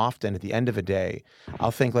game, often at the end of a day, I'll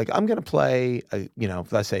think like I'm going to play, you know,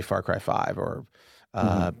 let's say Far Cry 5 or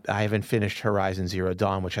I haven't finished Horizon Zero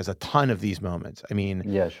Dawn, which has a ton of these moments. I mean,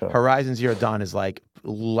 Horizon Zero Dawn is like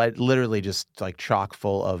literally just like chock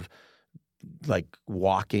full of like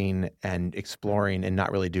walking and exploring and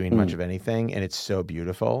not really doing much of anything. And it's so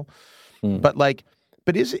beautiful.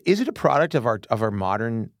 But is it a product of our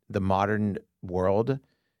modern world?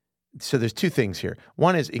 So there's two things here.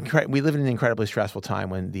 One is we live in an incredibly stressful time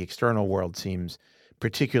when the external world seems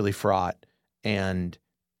particularly fraught and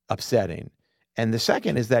upsetting. And the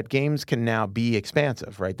second is that games can now be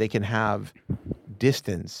expansive, right? They can have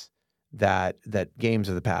distance that games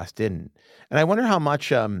of the past didn't. And I wonder how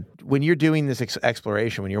much when you're doing this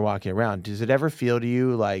exploration, when you're walking around, does it ever feel to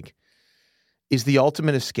you like, is the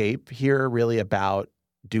ultimate escape here really about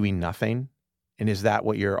doing nothing? And is that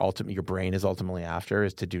what your brain is ultimately after,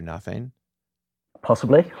 is to do nothing?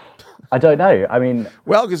 Possibly. I don't know. I mean,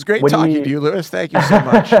 well, it's great talking to you, Lewis. Thank you so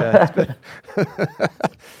much.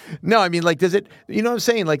 No, I mean, like, does it, you know what I'm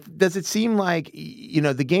saying? Like, does it seem like, you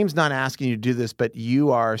know, the game's not asking you to do this, but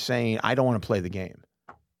you are saying, I don't want to play the game?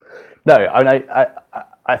 No,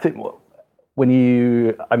 I think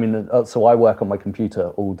so I work on my computer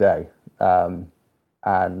all day.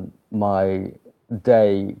 And my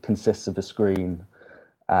day consists of a screen,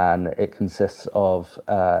 and it consists of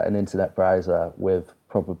an internet browser with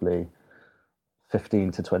probably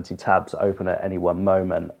 15 to 20 tabs open at any one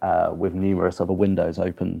moment, with numerous other windows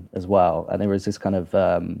open as well. And there is this kind of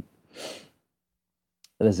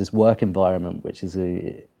there's this work environment which is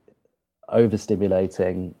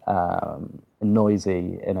overstimulating,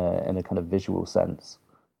 noisy in a kind of visual sense.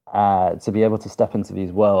 To be able to step into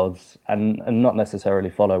these worlds and not necessarily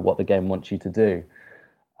follow what the game wants you to do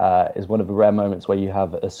is one of the rare moments where you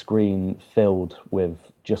have a screen filled with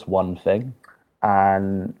just one thing,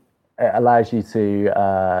 and it allows you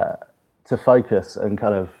to focus and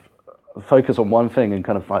kind of focus on one thing and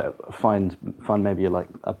kind of find maybe like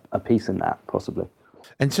a piece in that possibly.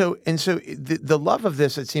 And so the love of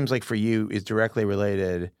this, it seems like for you, is directly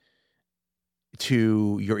related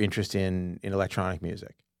to your interest in electronic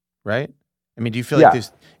music, right? I mean, do you feel like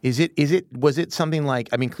this was it something like,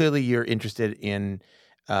 I mean, clearly you're interested in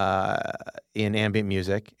ambient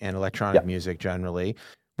music and electronic music generally.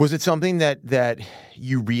 Was it something that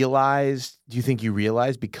you realized, do you think you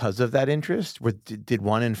realized because of that interest? Did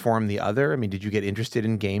one inform the other? I mean, did you get interested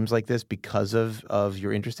in games like this because of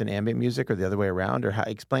your interest in ambient music, or the other way around? Or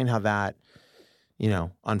explain how that, you know,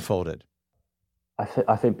 unfolded?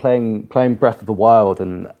 I think playing Breath of the Wild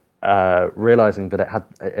and realizing that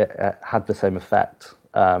it had the same effect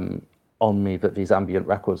on me that these ambient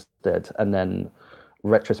records did, and then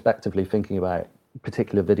retrospectively thinking about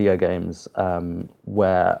particular video games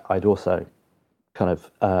where I'd also kind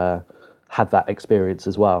of had that experience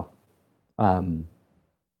as well. Going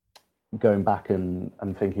back and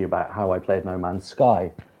thinking about how I played No Man's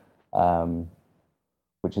Sky,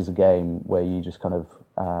 which is a game where you just kind of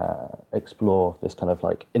explore this kind of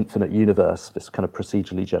like infinite universe, this kind of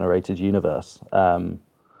procedurally generated universe. And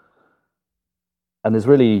there's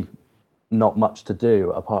really not much to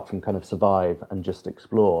do apart from kind of survive and just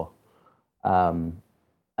explore. And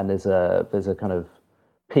there's a kind of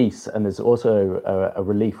peace, and there's also a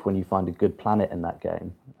relief when you find a good planet in that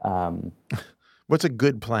game. What's a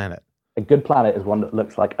good planet? A good planet is one that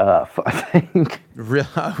looks like Earth, I think.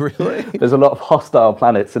 Really? There's a lot of hostile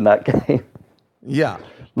planets in that game. Yeah,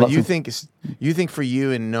 but you think for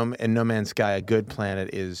you in No Man's Sky, a good planet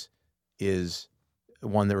is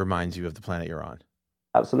one that reminds you of the planet you're on.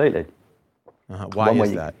 Absolutely. Why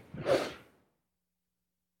is that?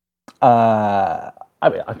 I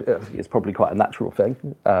mean, I think it's probably quite a natural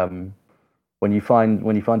thing. When you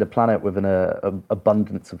find a planet with an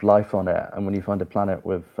abundance of life on it, and when you find a planet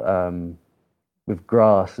with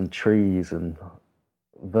grass and trees and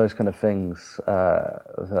those kind of things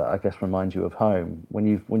that I guess remind you of home. When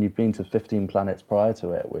you've been to 15 planets prior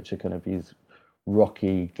to it, which are kind of these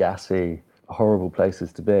rocky, gassy, horrible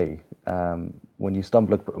places to be, when you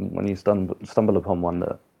stumble upon one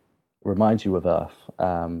that reminds you of Earth,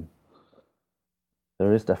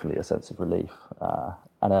 there is definitely a sense of relief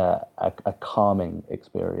and a calming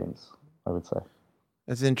experience, I would say.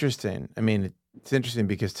 That's interesting. I mean, it's interesting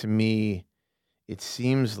because to me, it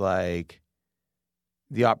seems like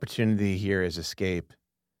the opportunity here is escape.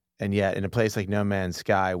 And yet, in a place like No Man's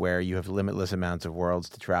Sky, where you have limitless amounts of worlds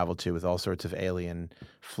to travel to with all sorts of alien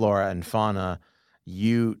flora and fauna,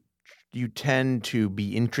 you tend to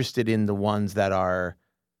be interested in the ones that are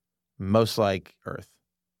most like Earth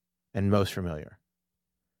and most familiar.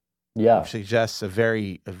 Yeah, which suggests a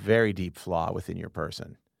very deep flaw within your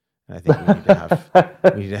person. And I think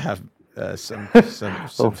we need to have some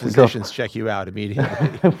physicians check you out immediately.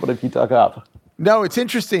 What have you dug up? No, it's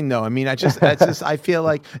interesting though. I mean, I feel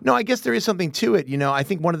like, no, I guess there is something to it. You know, I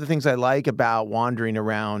think one of the things I like about wandering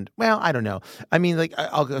around, well, I don't know. I mean, like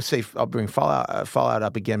I'll bring Fallout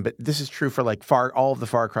up again, but this is true for like all of the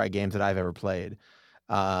Far Cry games that I've ever played.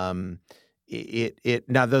 Now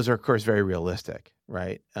those are of course very realistic,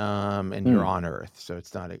 right? And you're on Earth, so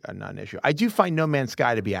it's not an issue. I do find No Man's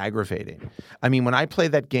Sky to be aggravating. I mean, when I play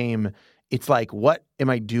that game, it's like, what am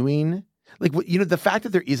I doing? Like, you know, the fact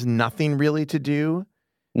that there is nothing really to do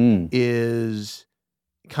is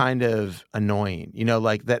kind of annoying. You know,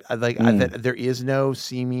 like that, that there is no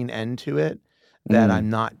seeming end to it. That I'm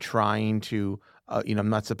not trying to, I'm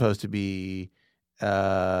not supposed to be, like,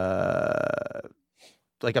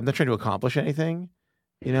 I'm not trying to accomplish anything.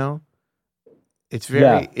 You know, it's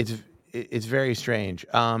very, it's very strange.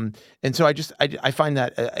 And so I find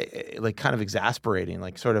that like kind of exasperating,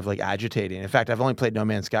 like sort of like agitating. In fact, I've only played No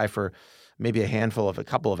Man's Sky for maybe a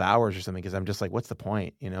couple of hours or something, because I'm just like, what's the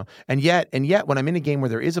point, you know? And yet, when I'm in a game where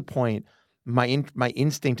there is a point, my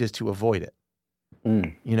instinct is to avoid it.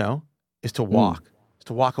 You know, is to walk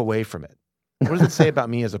away from it. What does it say about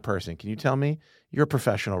me as a person? Can you tell me? You're a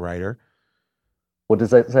professional writer. What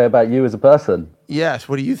does it say about you as a person? Yes.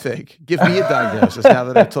 What do you think? Give me a diagnosis now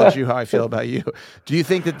that I've told you how I feel about you. Do you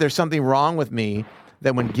think that there's something wrong with me,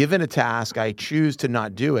 that when given a task, I choose to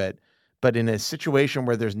not do it, but in a situation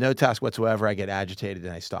where there's no task whatsoever, I get agitated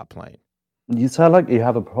and I stop playing? You sound like you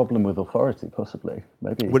have a problem with authority, possibly.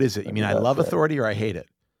 Maybe. What is it? You mean I love authority or I hate it?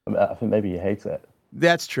 I think maybe you hate it.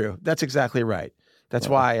 That's true. That's exactly right. That's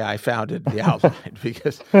why I founded the Outline,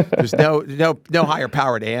 because there's no higher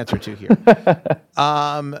power to answer to here.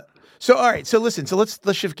 So all right. So listen. So let's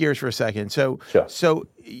shift gears for a second. So sure. So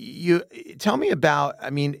you tell me about. I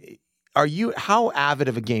mean, how avid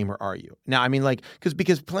of a gamer are you now? I mean, like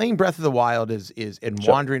because playing Breath of the Wild is and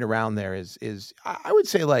sure. wandering around there is I would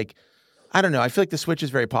say, like, I don't know. I feel like the Switch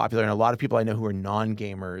is very popular, and a lot of people I know who are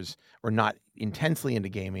non-gamers or not intensely into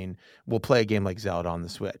gaming will play a game like Zelda on the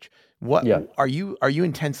Switch. Are you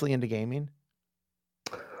intensely into gaming?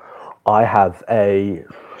 I have a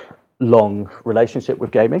long relationship with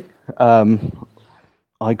gaming.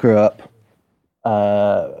 I grew up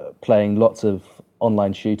playing lots of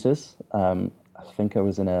online shooters. I think I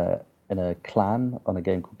was in a clan on a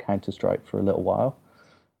game called Counter-Strike for a little while.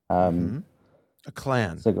 A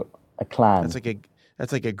clan. So a clan.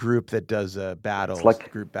 That's like a group that does battles. It's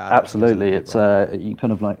like group battles. Absolutely. It's you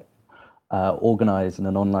kind of like organize in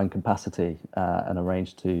an online capacity and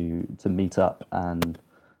arrange to meet up and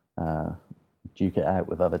duke it out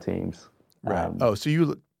with other teams. Right. So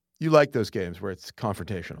you like those games where it's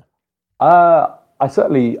confrontational? I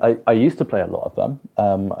certainly I used to play a lot of them.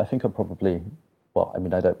 I think I probably, well, I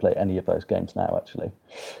mean, I don't play any of those games now, actually.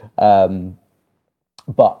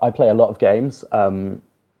 But I play a lot of games.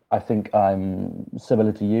 I think I'm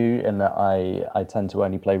similar to you in that I tend to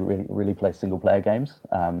only really play single player games,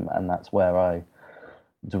 and that's where I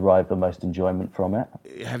derive the most enjoyment from it.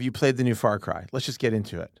 Have you played the new Far Cry? Let's just get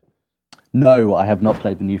into it. No, I have not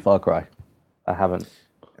played the new Far Cry. I haven't.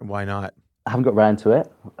 And why not? I haven't got round to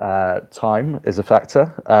it. Time is a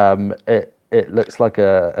factor. It looks like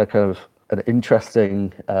a kind of an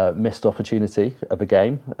interesting missed opportunity of a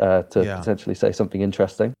game to potentially say something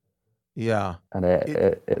interesting. Yeah. And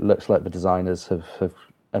it looks like the designers have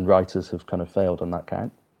and writers have kind of failed on that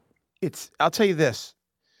count. I'll tell you this.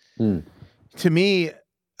 To me,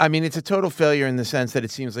 I mean, it's a total failure in the sense that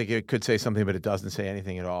it seems like it could say something, but it doesn't say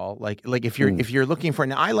anything at all. Like if you're looking for,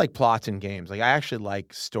 now I like plots in games. Like I actually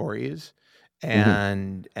like stories,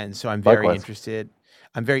 and so I'm very interested.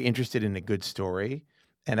 I'm very interested in a good story,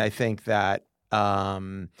 and I think that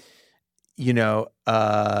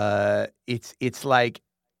it's like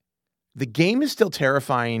the game is still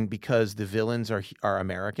terrifying because the villains are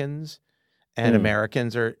Americans, and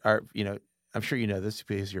Americans are I'm sure you know this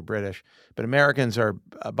because you're British, but Americans are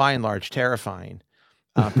by and large terrifying,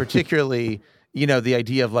 particularly, the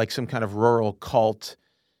idea of like some kind of rural cult,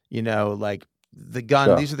 like the gun.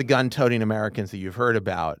 Sure. These are the gun-toting Americans that you've heard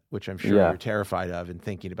about, which I'm sure you're terrified of and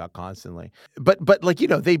thinking about constantly. But like,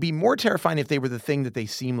 they'd be more terrifying if they were the thing that they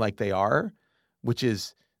seem like they are, which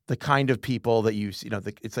is the kind of people that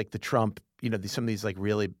it's like the Trump, some of these like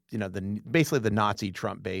really, basically the Nazi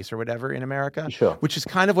Trump base or whatever in America, Sure. which is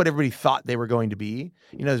kind of what everybody thought they were going to be.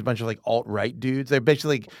 There's a bunch of like alt-right dudes. They're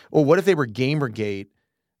basically like, well, what if they were Gamergate,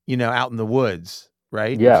 out in the woods,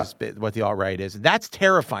 right? Yeah. Which is what the alt-right is. That's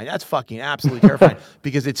terrifying. That's fucking absolutely terrifying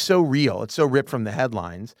because it's so real. It's so ripped from the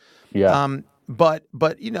headlines. Yeah. But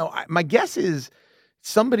my guess is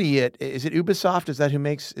somebody is it Ubisoft? Is that who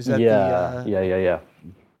makes? Is that yeah.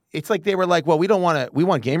 It's like they were like, well, we want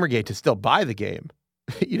Gamergate to still buy the game.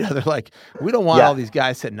 They're like, we don't want all these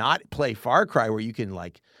guys to not play Far Cry where you can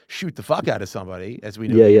like shoot the fuck out of somebody, as we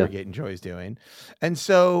know Gamergate enjoys doing. And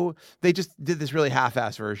so they just did this really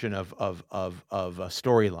half-assed version of a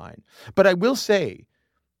storyline. But I will say,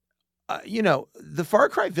 the Far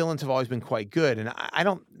Cry villains have always been quite good, and I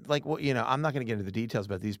don't like what I'm not going to get into the details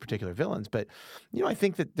about these particular villains, but I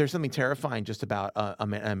think that there's something terrifying just about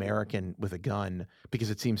an American with a gun because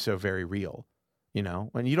it seems so very real.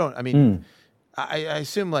 When you don't, I mean, I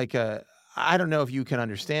assume like I don't know if you can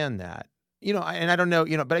understand that. And I don't know,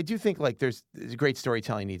 but I do think like there's great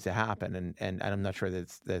storytelling needs to happen, and I'm not sure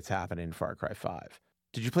that's happening in Far Cry 5.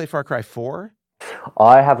 Did you play Far Cry 4?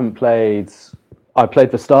 I haven't played. I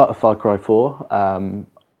played the start of Far Cry 4.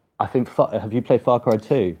 I think. Have you played Far Cry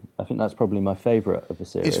 2? I think that's probably my favorite of the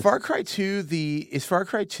series. Is Far Cry 2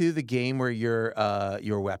 the game where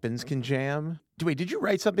your weapons can jam? Wait, did you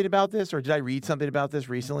write something about this, or did I read something about this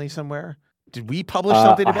recently somewhere? Did we publish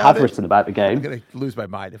something about it? I have written about the game. I'm going to lose my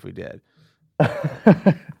mind if we did.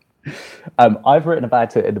 I've written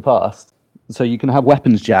about it in the past. So you can have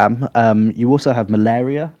weapons jam. You also have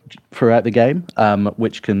malaria throughout the game,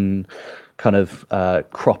 which can kind of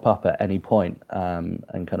crop up at any point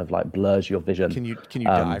and kind of like blurs your vision. Can you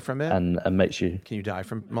die from it? And makes you. Can you die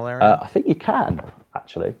from malaria? I think you can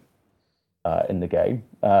actually in the game,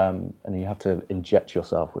 and you have to inject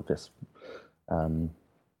yourself with this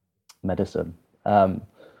medicine.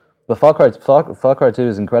 But Far Cry 2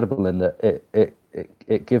 is incredible in that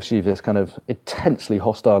it gives you this kind of intensely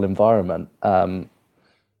hostile environment. And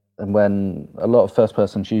when a lot of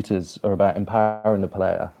first-person shooters are about empowering the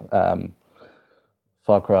player,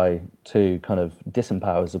 Far Cry 2 kind of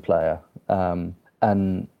disempowers the player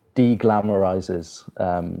and de-glamorizes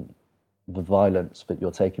the violence that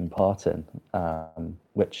you're taking part in,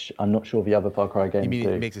 which I'm not sure the other Far Cry games do. You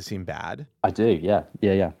mean it makes it seem bad? I do, yeah,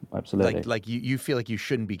 absolutely. Like you feel like you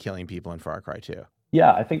shouldn't be killing people in Far Cry 2.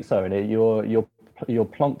 Yeah, I think so. And you're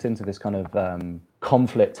plonked into this kind of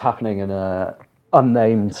conflict happening in a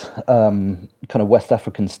unnamed kind of West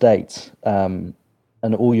African state,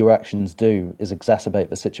 and all your actions do is exacerbate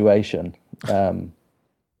the situation.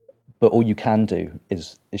 But all you can do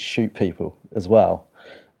is shoot people as well.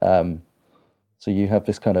 So you have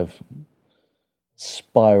this kind of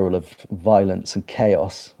spiral of violence and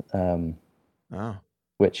chaos,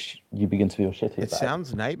 which you begin to feel shitty about. It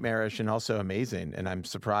sounds nightmarish and also amazing, and I'm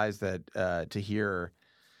surprised that to hear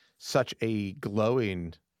such a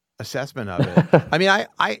glowing assessment of it. I mean, I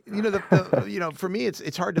for me,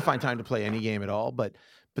 it's hard to find time to play any game at all, but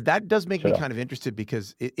that does make me kind of interested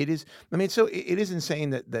because it is. I mean, so it is insane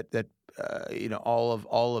that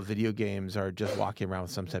all of video games are just walking around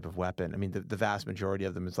with some type of weapon. I mean, the vast majority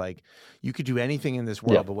of them is like you could do anything in this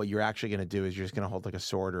world, but what you're actually going to do is you're just going to hold like a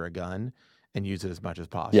sword or a gun and use it as much as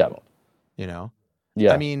possible.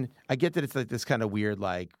 Yeah. I mean, I get that it's like this kind of weird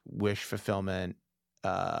like wish fulfillment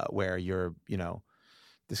where you're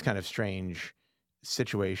this kind of strange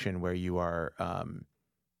situation where you are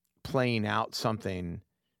playing out something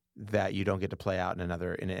that you don't get to play out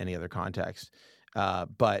in any other context.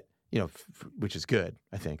 But which is good,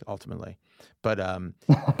 I think, ultimately. But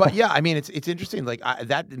yeah, I mean, it's interesting. Like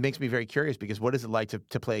that makes me very curious because what is it like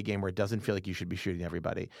to play a game where it doesn't feel like you should be shooting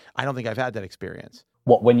everybody? I don't think I've had that experience.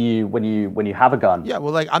 What when you have a gun? Yeah,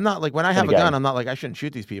 well, like I'm not like when I have a gun, I'm not like I shouldn't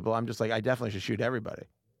shoot these people. I'm just like I definitely should shoot everybody.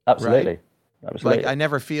 Absolutely. Right? Absolutely. Like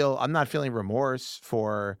I'm not feeling remorse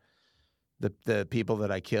for the people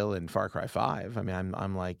that I kill in Far Cry 5. I mean,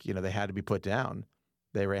 I'm like, they had to be put down.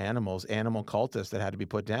 They were animal cultists that had to be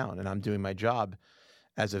put down. And I'm doing my job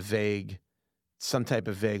as some type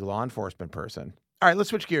of vague law enforcement person. All right, let's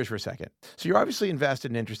switch gears for a second. So you're obviously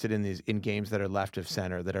invested and interested in games that are left of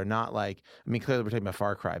center, that are not like, I mean, clearly we're talking about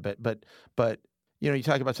Far Cry, but you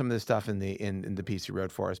talk about some of this stuff in the piece you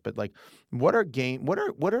wrote for us, but like,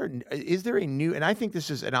 is there a new, and I think this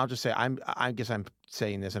is, and I'll just say, I guess I'm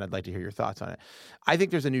saying this and I'd like to hear your thoughts on it. I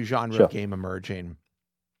think there's a new genre of game emerging,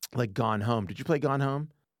 like Gone Home. Did you play Gone Home?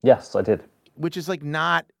 Yes, I did. Which is like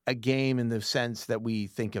not a game in the sense that we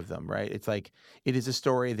think of them, right? It's like, it is a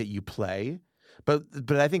story that you play, but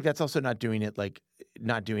I think that's also not doing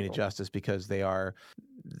it justice because they are,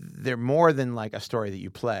 they're more than like a story that you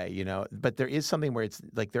play, you know, but there is something where it's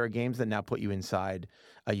like there are games that now put you inside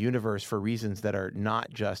a universe for reasons that are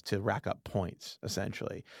not just to rack up points,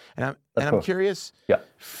 essentially. And I'm curious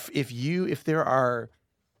if there are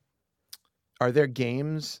there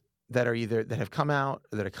games that are that have come out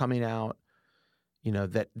or that are coming out, you know,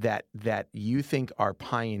 that you think are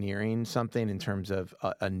pioneering something in terms of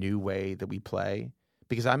a new way that we play?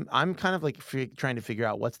 Because I'm kind of like trying to figure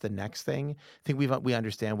out what's the next thing. I think we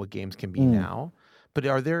understand what games can be now, but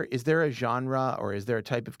is there a genre or is there a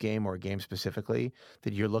type of game or a game specifically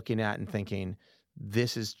that you're looking at and thinking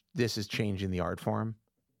this is changing the art form?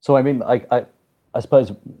 So I mean, I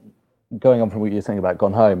suppose going on from what you're saying about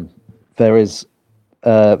Gone Home, there is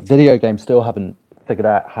video games still haven't figured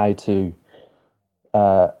out how to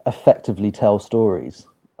effectively tell stories.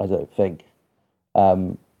 I don't think,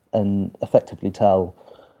 and effectively tell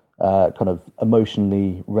kind of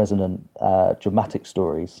emotionally resonant, dramatic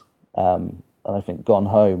stories. And I think Gone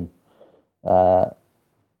Home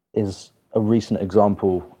is a recent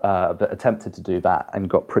example that attempted to do that and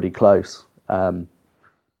got pretty close. I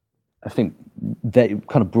think they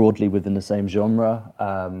kind of broadly within the same genre.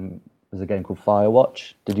 There's a game called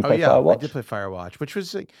Firewatch. Did you play Firewatch? I did play Firewatch, which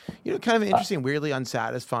was like, you know, kind of an interesting, weirdly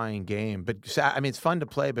unsatisfying game. But I mean, it's fun to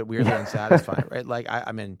play, but weirdly unsatisfying, right? Like,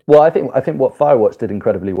 I mean, well, I think what Firewatch did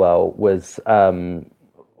incredibly well was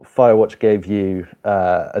Firewatch gave you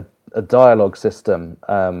a dialogue system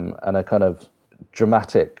and a kind of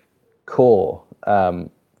dramatic core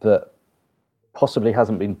that possibly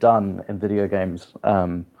hasn't been done in video games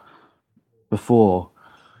before.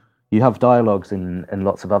 You have dialogues in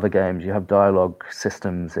lots of other games. You have dialogue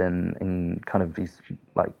systems in kind of these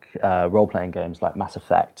like role-playing games like Mass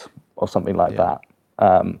Effect or something like that.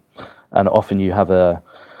 And often you have a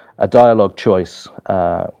dialogue choice,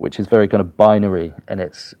 which is very kind of binary in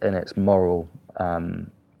its moral kind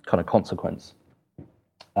of consequence.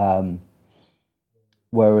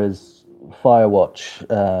 Whereas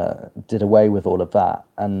Firewatch did away with all of that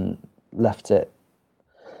and left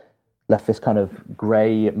this kind of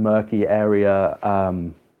grey, murky area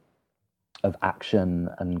of action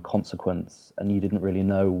and consequence, and you didn't really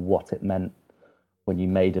know what it meant when you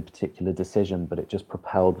made a particular decision, but it just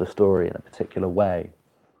propelled the story in a particular way,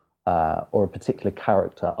 or a particular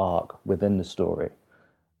character arc within the story.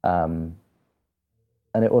 And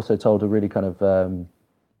it also told a really kind of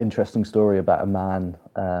interesting story about a man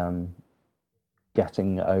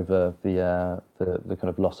getting over the kind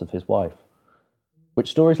of loss of his wife. Which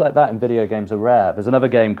stories like that in video games are rare. There's another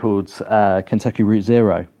game called Kentucky Route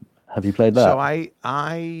Zero. Have you played that? So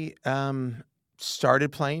I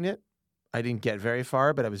started playing it. I didn't get very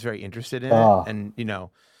far, but I was very interested in it. And you know,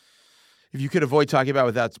 if you could avoid talking about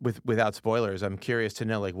without spoilers, I'm curious to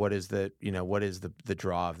know like what is the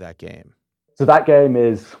draw of that game? So that game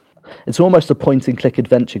it's almost a point and click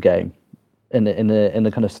adventure game in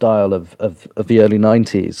the kind of style of the early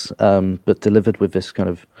 90s, but delivered with this kind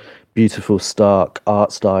of beautiful, stark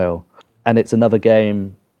art style. And it's another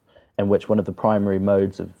game in which one of the primary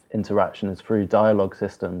modes of interaction is through dialogue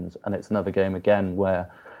systems. And it's another game, again, where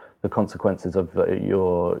the consequences of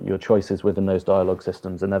your choices within those dialogue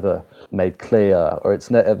systems are never made clear, or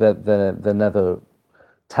they're never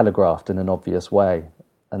telegraphed in an obvious way.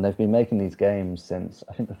 And they've been making these games since,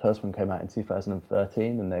 I think the first one came out in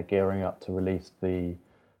 2013, and they're gearing up to release the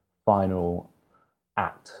final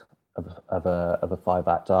act of a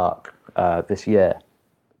 5-act arc this year.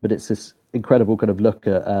 But it's this incredible kind of look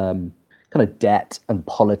at kind of debt and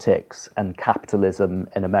politics and capitalism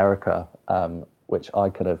in America, which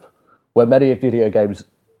where many video games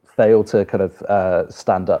fail to kind of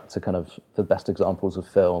stand up to kind of the best examples of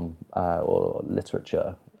film or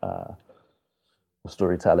literature.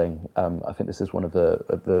 Storytelling. I think this is one of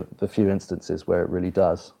the few instances where it really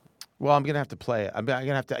does. Well, I'm gonna have to play it. I'm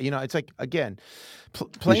gonna have to. You know, it's like again,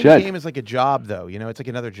 playing a game is like a job, though. You know, it's like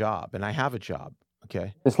another job, and I have a job.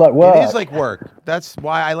 Okay, it's like work. It is like work. That's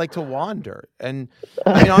why I like to wander. And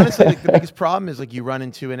I mean, honestly, like, the biggest problem is like you run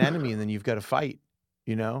into an enemy and then you've got to fight.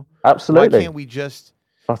 You know, absolutely. Why can't we just?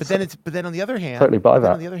 But then on the other hand, totally buy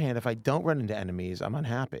that. On the other hand, if I don't run into enemies, I'm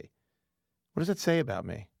unhappy. What does that say about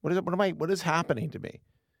me? What is happening to me?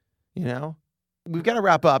 You know, we've got to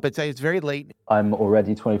wrap up. It's very late. I'm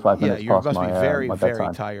already 25 minutes you're past must my be very, my very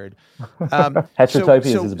bedtime. tired.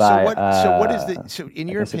 Heterotopias is about. So what is the? So in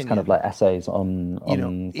your opinion, it's kind of like essays on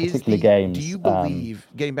particular games. Do you believe,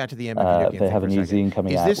 getting back to the video game, they have a new zine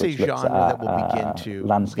coming out? Is this a genre that will begin to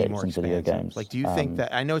landscapes be more in video games? Like, do you think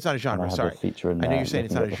that? I know it's not a genre. Sorry, I know you're saying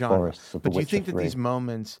it's not a genre. But do you think that these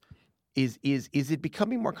moments is it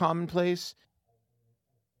becoming more commonplace?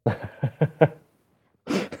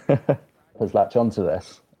 developers latch onto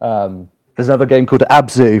this. There's another game called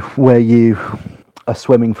Abzu where you are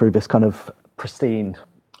swimming through this kind of pristine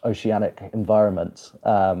oceanic environment,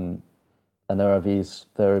 and there are these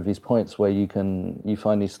points where you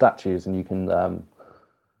find these statues, and you can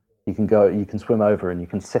swim over and you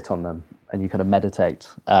can sit on them and you kind of meditate,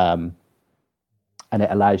 and it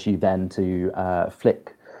allows you then to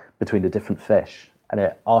flick between the different fish, and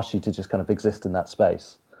it asks you to just kind of exist in that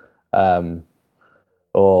space.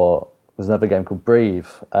 Or there's another game called Breathe,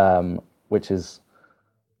 which is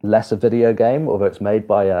less a video game, although it's made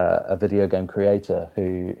by a video game creator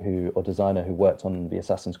or designer who worked on the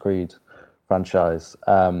Assassin's Creed franchise.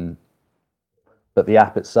 But the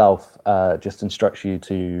app itself just instructs you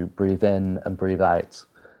to breathe in and breathe out,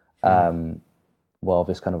 while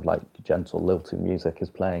this kind of like gentle lilting music is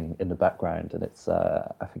playing in the background, and it's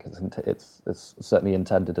I think it's certainly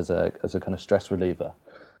intended as a kind of stress reliever.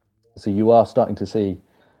 So you are starting to see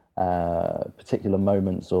particular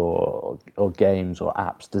moments or games or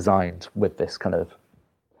apps designed with this kind of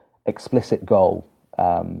explicit goal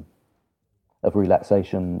of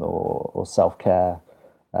relaxation or self-care,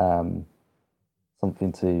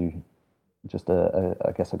 something to just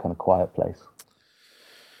I guess a kind of quiet place.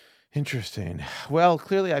 Interesting. Well,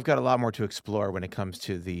 clearly I've got a lot more to explore when it comes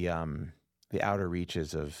to the outer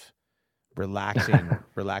reaches of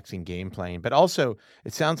relaxing game playing. But also,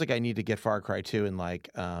 it sounds like I need to get Far Cry 2 and like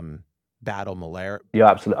battle malaria. You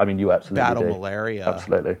absolutely. I mean, you absolutely battle do. Malaria.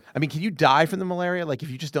 Absolutely. I mean, can you die from the malaria? Like, if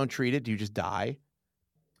you just don't treat it, do you just die?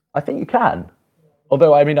 I think you can.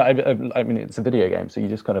 Although, I mean, it's a video game, so you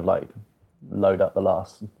just kind of like load up the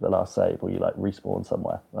last save, or you like respawn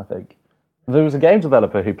somewhere. I think there was a game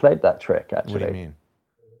developer who played that trick. Actually, What do you mean?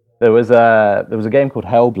 There was a game called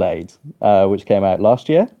Hellblade, which came out last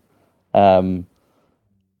year. And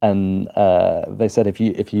they said if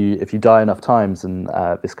you die enough times, and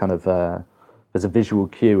this kind of there's a visual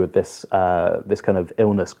cue of this kind of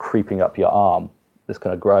illness creeping up your arm, this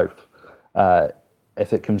kind of growth.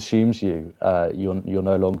 If it consumes you, you're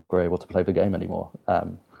no longer able to play the game anymore,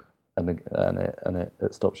 and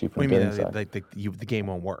it stops you from doing so. Like the game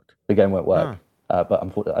won't work. The game won't work, but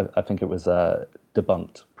unfortunately, I think it was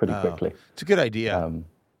debunked pretty quickly. It's a good idea.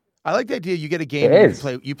 I like the idea. You get a game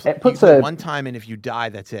you play one time, and if you die,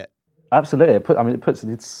 that's it. Absolutely. It puts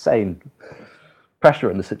an insane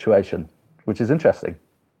pressure in the situation, which is interesting.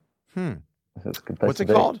 It's a good place What's to it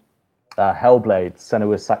be. called? Hellblade: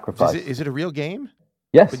 Senua's Sacrifice. Is it a real game?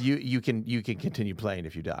 Yes. But you can continue playing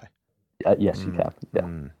if you die. Yes, you can.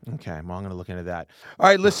 Yeah. Okay. Well, I'm going to look into that. All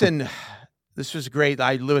right. Listen, this was great.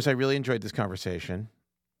 Lewis, I really enjoyed this conversation.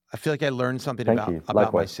 I feel like I learned something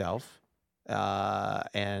about myself.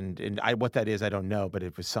 And what that is, I don't know, but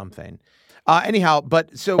it was something. Anyhow,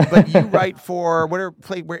 but you write for where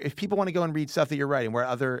if people want to go and read stuff that you're writing, where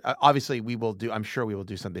other obviously I'm sure we will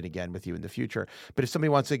do something again with you in the future. But if somebody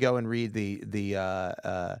wants to go and read the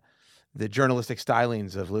journalistic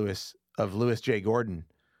stylings of Lewis J. Gordon,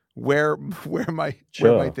 where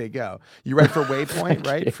might they go? You write for Waypoint,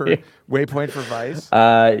 right? For Waypoint for Vice.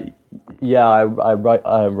 Yeah, I write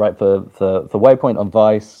for Waypoint on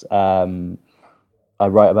Vice. I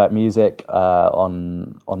write about music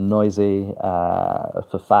on Noisy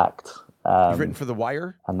for Fact. You've written for The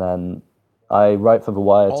Wire, and then I write for The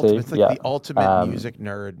Wire too. It's like the ultimate music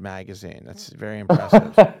nerd magazine. That's very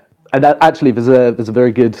impressive. And actually, there's a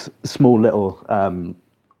very good small little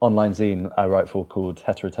online zine I write for called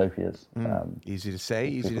Heterotopias. Easy to say,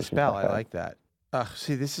 easy to spell. I like that.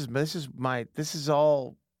 See, this is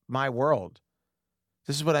all my world.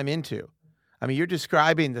 This is what I'm into. I mean, you're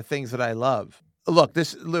describing the things that I love. Look,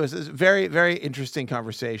 Lewis, is a very, very interesting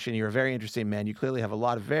conversation. You're a very interesting man. You clearly have a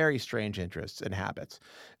lot of very strange interests and habits.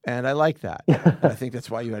 And I like that. I think that's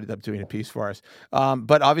why you ended up doing a piece for us.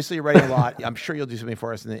 But obviously you're writing a lot. I'm sure you'll do something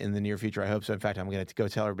for us in the near future. I hope so. In fact, I'm going to go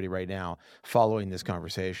tell everybody right now, following this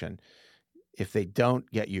conversation, if they don't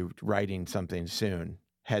get you writing something soon,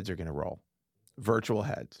 heads are going to roll. Virtual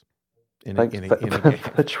heads. In a game.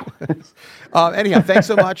 Anyhow, thanks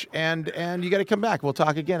so much, and you got to come back. We'll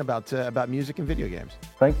talk again about music and video games.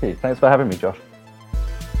 Thank you. Thanks for having me, Josh.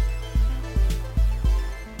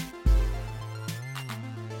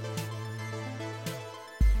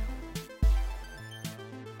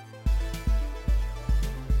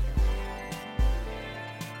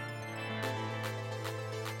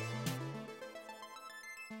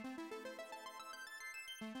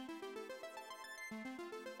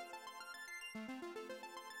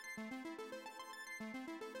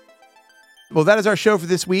 Well, that is our show for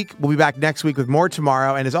this week. We'll be back next week with more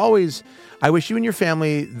tomorrow. And as always, I wish you and your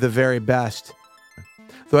family the very best.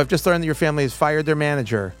 Though I've just learned that your family has fired their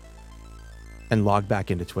manager and logged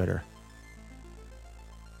back into Twitter.